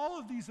Jesus, all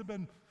of these have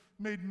been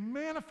made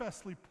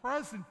manifestly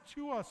present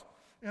to us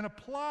and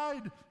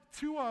applied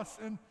to us.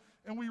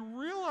 And we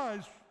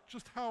realize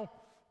just how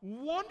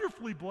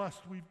wonderfully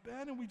blessed we've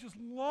been, and we just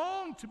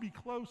long to be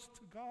close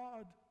to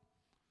God.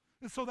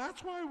 And so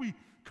that's why we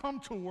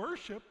come to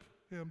worship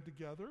him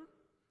together.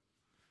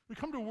 We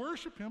come to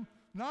worship him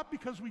not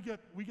because we get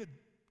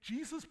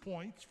Jesus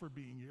points for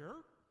being here,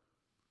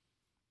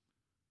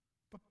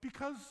 but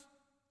because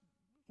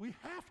we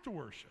have to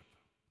worship.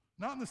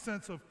 Not in the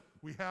sense of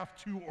we have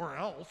to or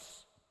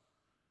else,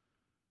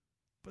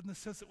 but in the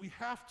sense that we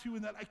have to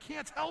and that I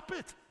can't help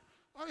it.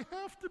 I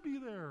have to be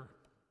there.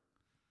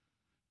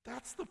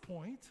 That's the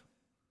point.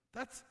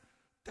 That's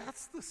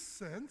the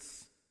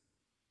sense.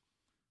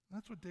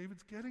 That's what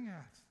David's getting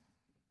at.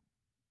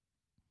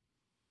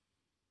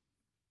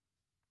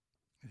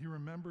 And he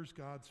remembers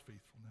God's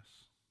faithfulness.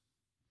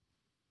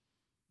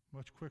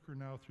 Much quicker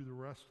now through the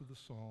rest of the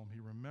psalm. He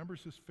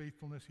remembers his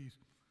faithfulness. He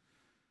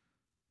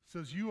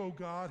says, you, O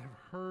God, have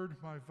heard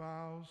my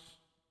vows.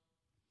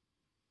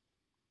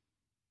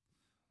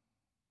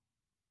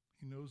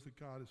 He knows that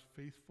God is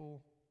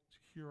faithful to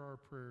hear our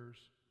prayers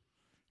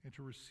and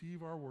to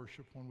receive our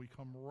worship when we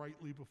come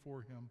rightly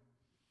before him.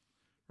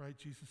 Right?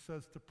 Jesus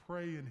says to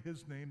pray in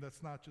his name.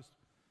 That's not just,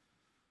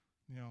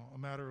 a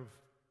matter of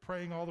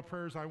praying all the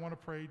prayers I want to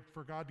pray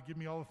for God to give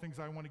me all the things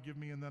I want to give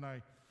me, and then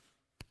I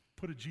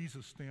put a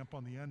Jesus stamp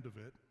on the end of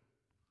it.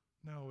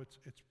 No,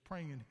 it's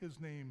praying in his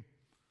name,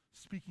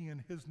 speaking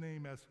in his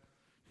name as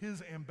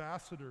his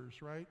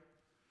ambassadors, right?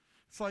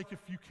 It's like if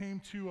you came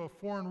to a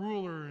foreign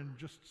ruler and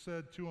just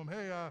said to him,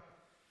 hey,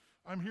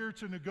 I'm here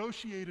to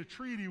negotiate a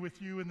treaty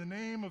with you in the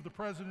name of the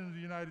President of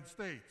the United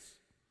States.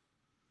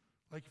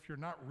 Like if you're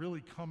not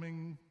really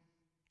coming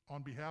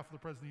on behalf of the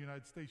President of the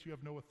United States, you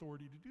have no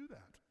authority to do that.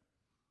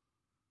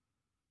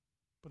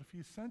 But if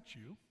he sent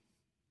you,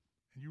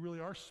 and you really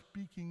are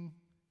speaking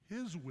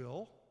his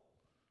will,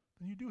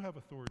 then you do have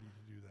authority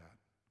to do that.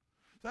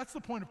 That's the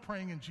point of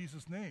praying in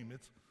Jesus' name.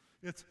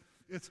 It's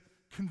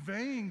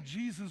conveying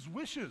Jesus'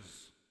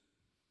 wishes.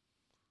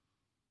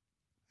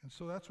 And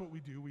so that's what we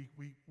do.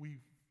 We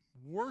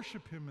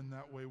worship him in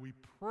that way. We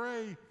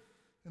pray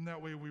in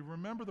that way. We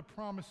remember the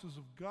promises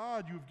of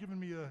God. You have given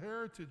me a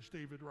heritage,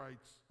 David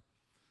writes.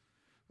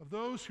 Of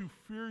those who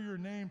fear your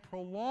name,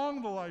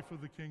 prolong the life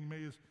of the king.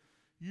 May his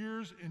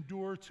years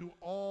endure to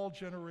all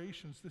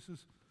generations. This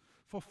is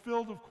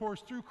fulfilled, of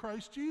course, through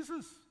Christ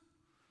Jesus.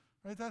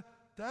 Right?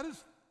 That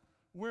is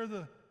where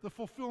the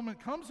fulfillment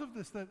comes of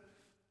this, that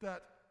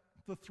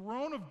the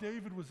throne of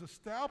David was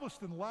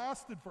established and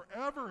lasted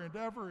forever and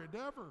ever and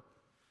ever.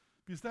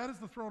 Because that is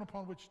the throne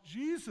upon which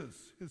Jesus,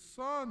 his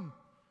son,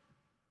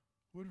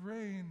 would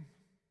reign.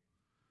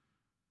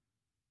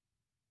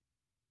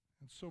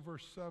 And so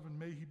verse 7,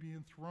 may he be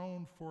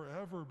enthroned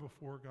forever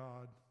before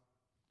God.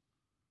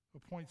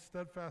 Appoint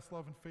steadfast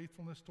love and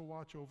faithfulness to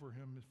watch over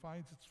him. It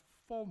finds its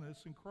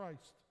fullness in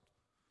Christ,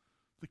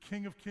 the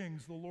King of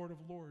kings, the Lord of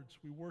lords.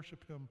 We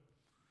worship him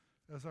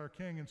as our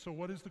King. And so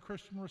what is the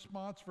Christian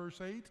response?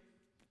 Verse 8,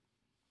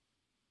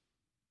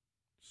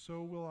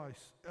 so will I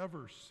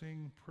ever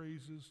sing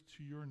praises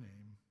to your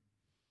name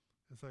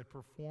as I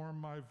perform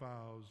my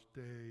vows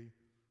day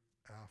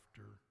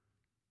after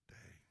day.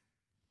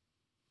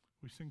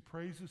 We sing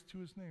praises to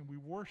his name. We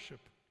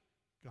worship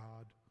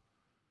God.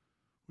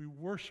 We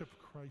worship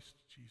Christ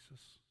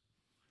Jesus.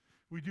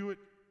 We do it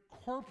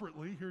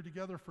corporately here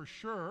together for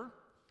sure,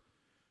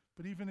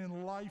 but even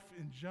in life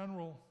in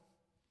general,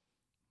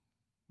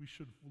 we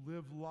should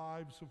live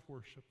lives of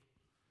worship.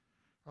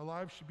 Our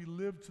lives should be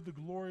lived to the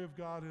glory of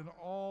God in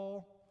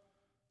all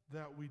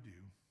that we do,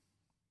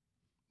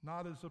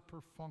 not as a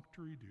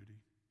perfunctory duty,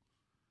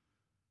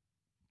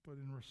 but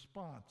in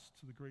response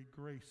to the great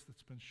grace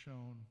that's been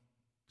shown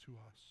to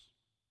us.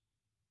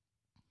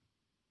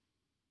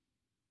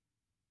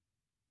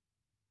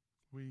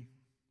 We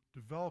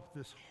develop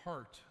this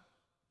heart,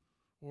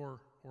 or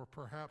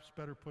perhaps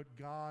better put,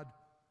 God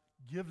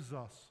gives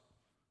us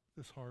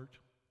this heart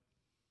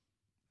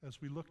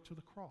as we look to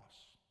the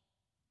cross.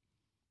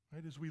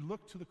 Right? As we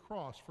look to the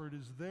cross, for it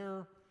is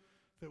there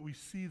that we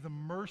see the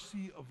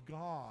mercy of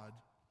God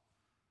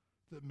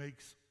that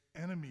makes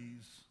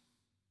enemies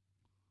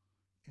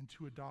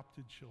into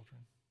adopted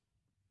children.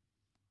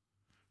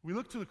 We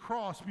look to the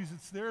cross because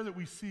it's there that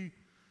we see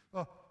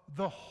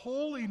the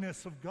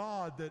holiness of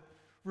God that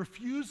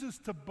refuses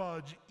to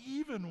budge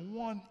even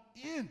 1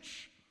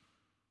 inch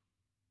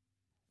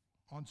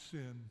on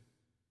sin.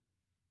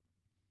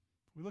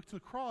 We look to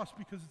the cross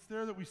because it's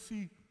there that we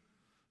see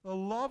the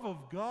love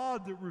of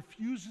God that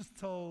refuses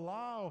to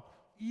allow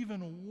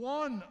even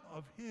one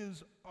of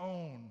his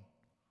own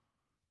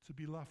to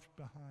be left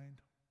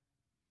behind.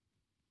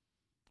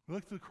 We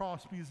look to the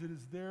cross because it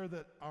is there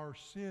that our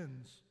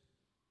sins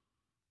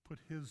put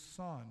his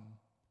Son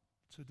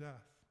to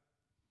death.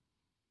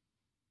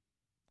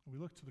 We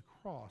look to the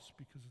cross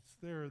because it's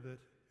there that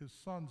his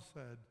Son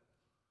said,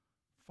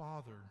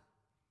 Father,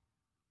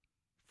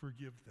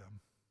 forgive them,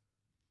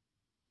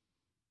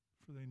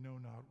 for they know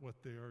not what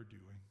they are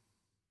doing.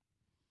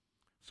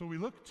 So we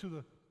look to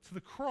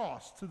the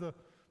cross, to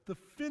the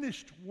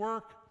finished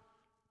work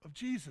of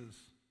Jesus,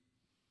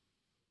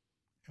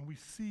 and we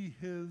see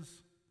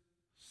his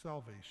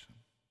salvation.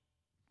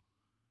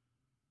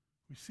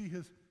 We see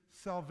his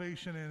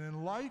salvation, and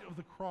in light of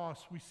the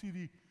cross, we see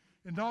the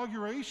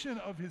inauguration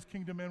of his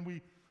kingdom, and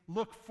we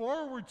look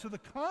forward to the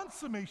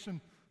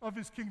consummation of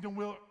his kingdom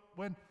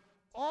when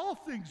all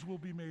things will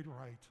be made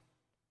right.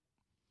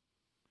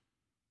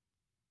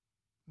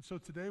 And so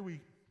today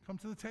we come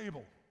to the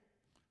table.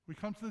 We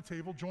come to the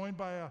table joined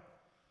by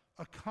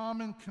a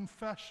common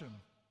confession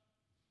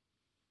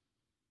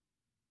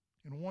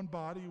in one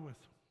body with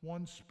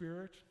one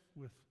Spirit,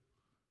 with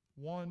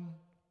one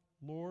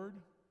Lord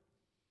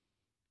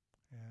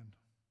and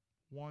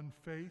one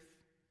faith,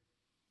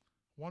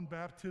 one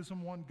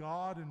baptism, one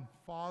God and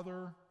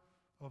Father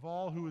of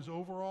all, who is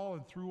over all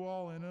and through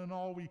all and in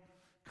all. We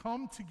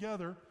come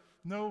together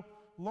no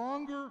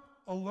longer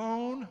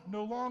alone,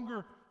 no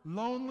longer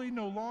lonely,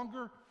 no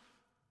longer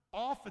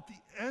off at the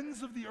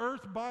ends of the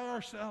earth by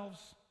ourselves,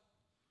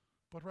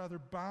 but rather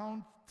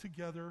bound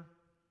together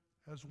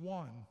as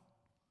one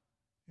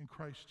in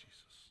Christ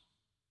Jesus.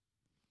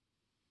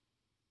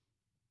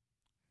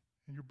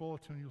 In your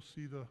bulletin, you'll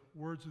see the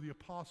words of the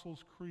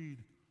Apostles' Creed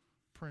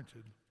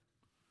printed.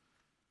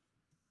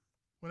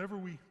 Whenever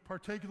we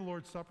partake of the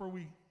Lord's Supper,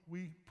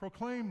 we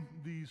proclaim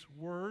these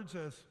words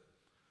as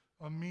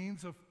a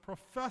means of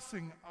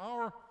professing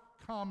our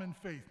common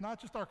faith.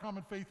 Not just our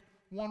common faith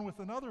one with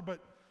another,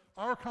 but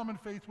our common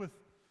faith with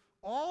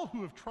all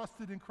who have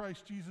trusted in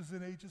Christ Jesus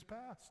in ages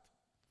past.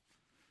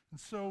 And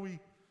so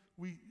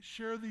we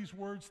share these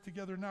words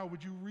together now.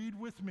 Would you read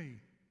with me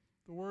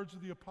the words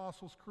of the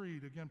Apostles'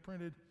 Creed, again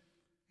printed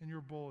in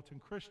your bulletin?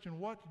 Christian,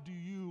 what do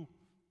you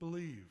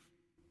believe?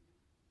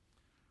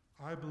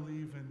 I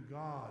believe in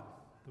God,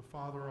 the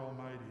Father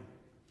Almighty,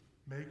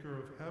 maker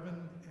of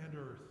heaven and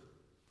earth.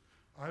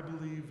 I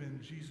believe in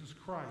Jesus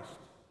Christ,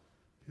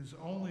 his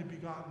only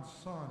begotten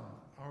Son,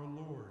 our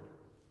Lord,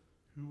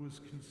 who was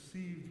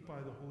conceived by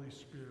the Holy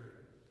Spirit,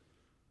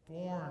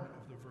 born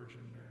of the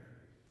Virgin Mary,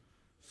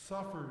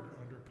 suffered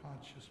under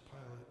Pontius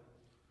Pilate,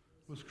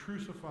 was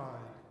crucified,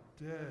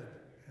 dead,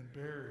 and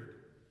buried.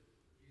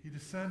 He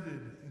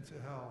descended into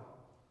hell.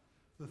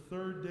 The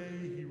third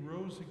day he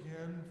rose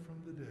again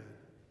from the dead.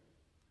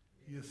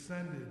 He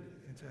ascended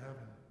into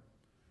heaven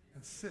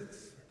and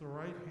sits at the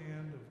right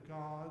hand of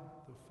God,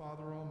 the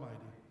Father Almighty.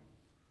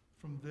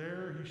 From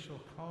there he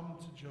shall come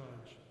to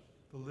judge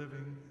the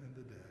living and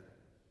the dead.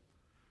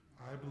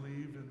 I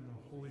believe in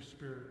the Holy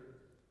Spirit,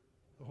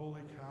 the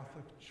Holy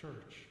Catholic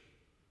Church,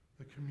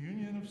 the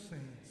communion of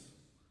saints,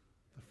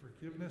 the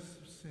forgiveness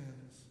of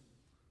sins,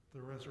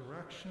 the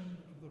resurrection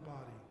of the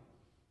body,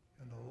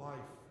 and the life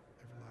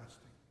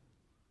everlasting.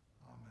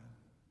 Amen.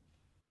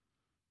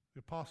 The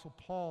Apostle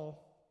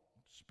Paul,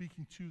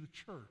 speaking to the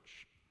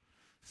church,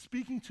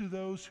 speaking to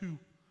those who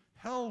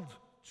held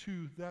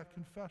to that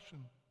confession,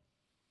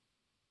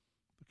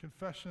 the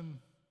confession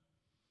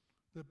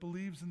that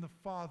believes in the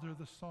Father,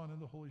 the Son,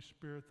 and the Holy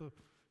Spirit, the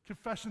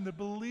confession that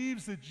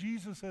believes that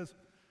Jesus has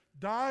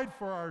died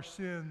for our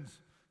sins,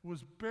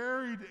 was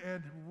buried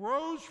and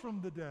rose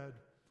from the dead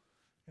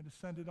and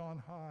ascended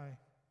on high.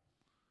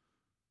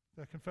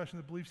 That confession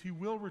that believes he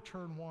will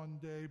return one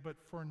day, but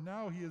for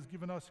now he has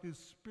given us his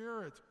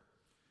Spirit,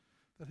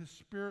 that his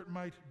Spirit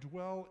might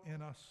dwell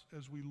in us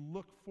as we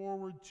look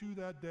forward to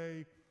that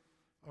day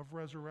of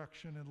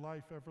resurrection and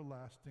life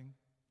everlasting.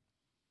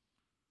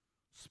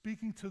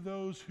 Speaking to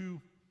those who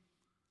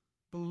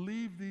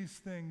believe these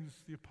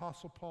things, the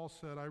Apostle Paul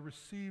said, I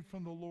received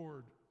from the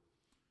Lord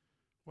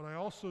what I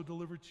also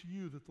delivered to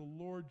you, that the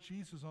Lord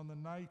Jesus, on the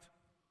night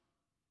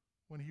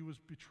when he was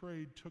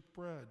betrayed, took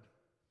bread.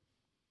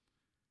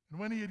 And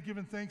when he had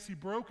given thanks, he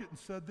broke it and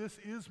said, This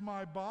is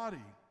my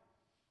body,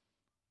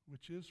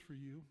 which is for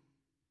you.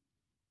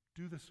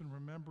 Do this in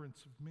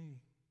remembrance of me.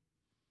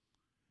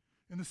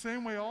 In the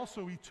same way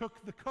also he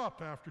took the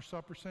cup after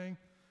supper, saying,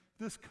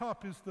 "This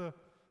cup is the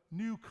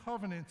new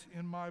covenant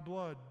in my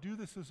blood. Do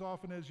this as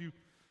often as you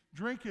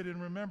drink it in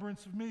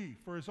remembrance of me.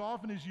 For as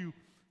often as you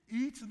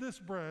eat this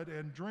bread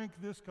and drink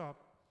this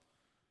cup,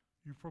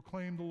 you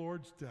proclaim the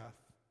Lord's death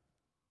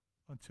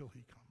until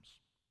he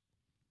comes."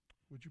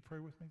 Would you pray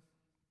with me?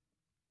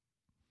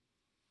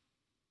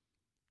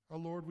 Our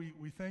Lord,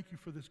 we thank you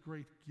for this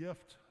great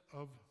gift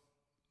of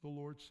the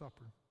Lord's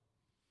Supper.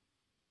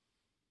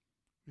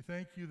 We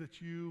thank you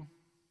that you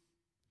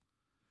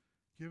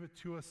give it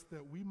to us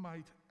that we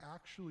might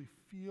actually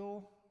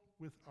feel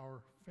with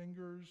our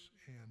fingers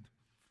and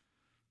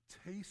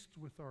taste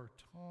with our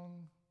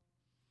tongue,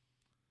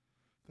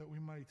 that we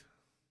might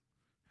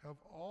have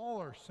all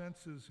our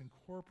senses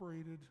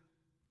incorporated,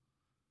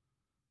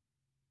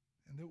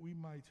 and that we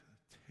might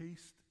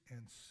taste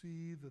and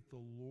see that the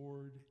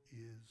Lord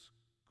is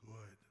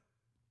good.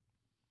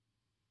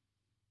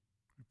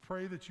 We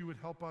pray that you would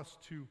help us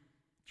to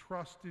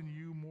trust in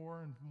you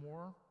more and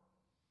more.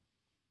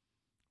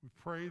 We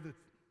pray that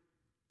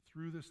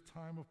through this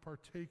time of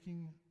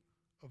partaking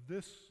of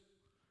this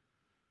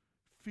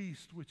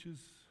feast, which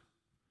is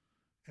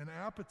an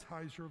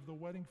appetizer of the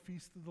wedding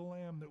feast of the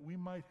Lamb, that we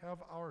might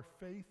have our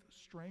faith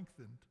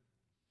strengthened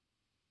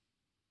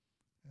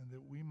and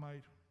that we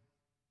might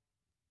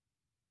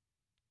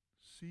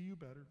see you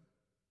better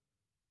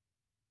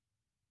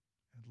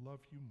and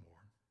love you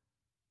more.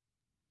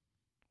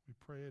 We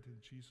pray it in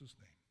Jesus'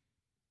 name.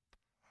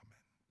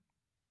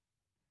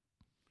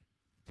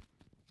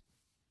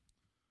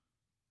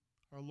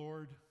 Our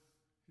Lord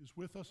is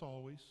with us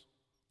always.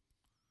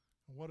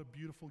 And what a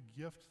beautiful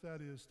gift that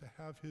is to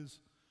have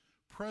his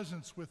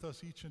presence with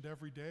us each and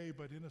every day,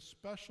 but in a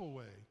special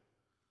way.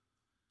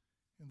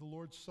 In the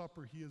Lord's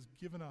Supper, he has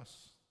given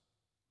us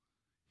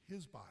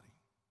his body.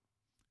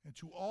 And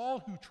to all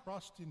who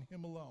trust in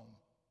him alone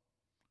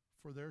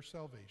for their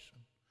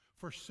salvation,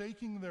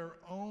 forsaking their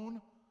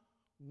own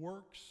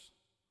works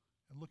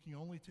and looking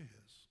only to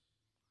his,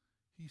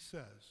 he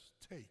says,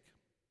 "Take,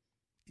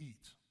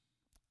 eat.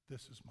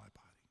 This is my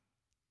body."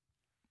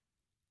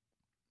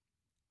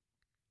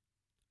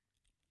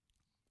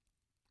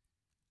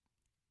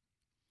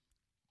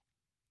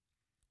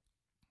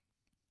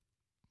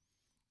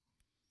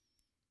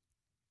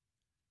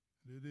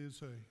 It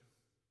is a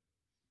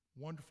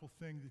wonderful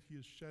thing that he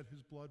has shed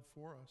his blood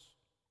for us.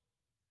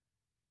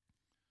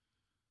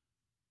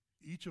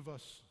 Each of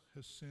us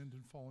has sinned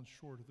and fallen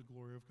short of the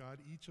glory of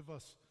God. Each of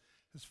us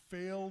has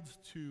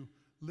failed to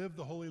live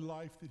the holy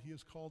life that he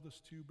has called us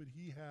to, but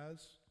he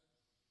has,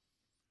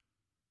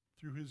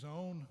 through his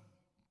own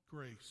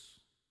grace,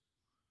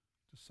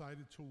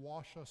 decided to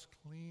wash us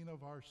clean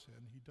of our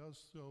sin. He does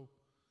so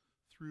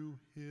through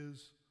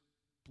his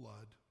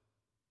blood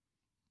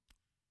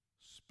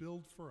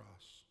spilled for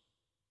us.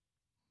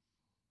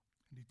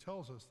 And he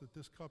tells us that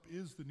this cup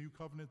is the new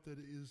covenant that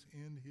is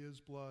in his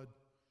blood,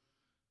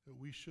 that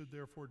we should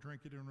therefore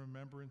drink it in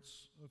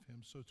remembrance of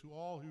him. So to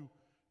all who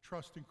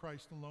trust in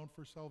Christ alone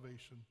for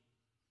salvation,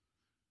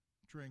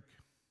 drink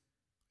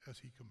as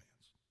he commands.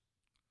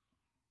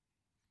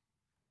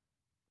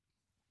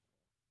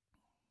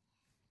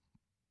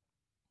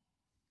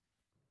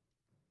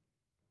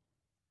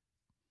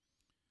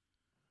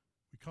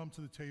 We come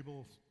to the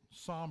table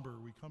somber.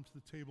 We come to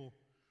the table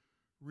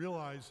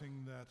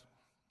realizing that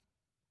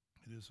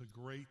it is a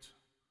great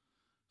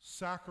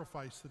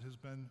sacrifice that has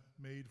been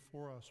made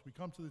for us. We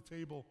come to the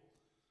table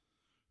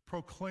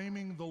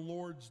proclaiming the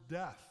Lord's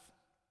death,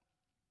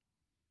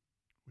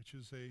 which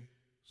is a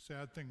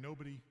sad thing.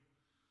 Nobody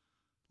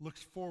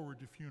looks forward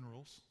to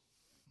funerals.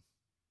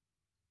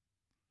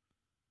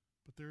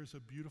 But there is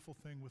a beautiful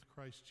thing with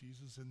Christ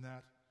Jesus in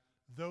that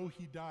though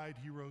he died,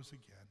 he rose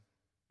again.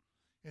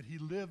 And he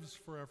lives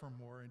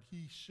forevermore, and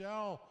he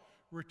shall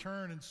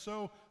return. And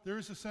so there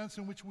is a sense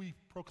in which we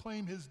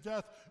proclaim his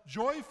death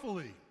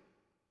joyfully.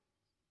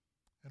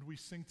 And we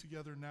sing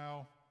together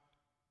now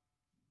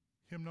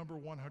hymn number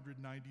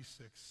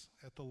 196,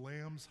 "At the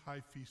Lamb's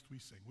High Feast We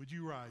Sing." Would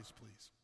you rise, please?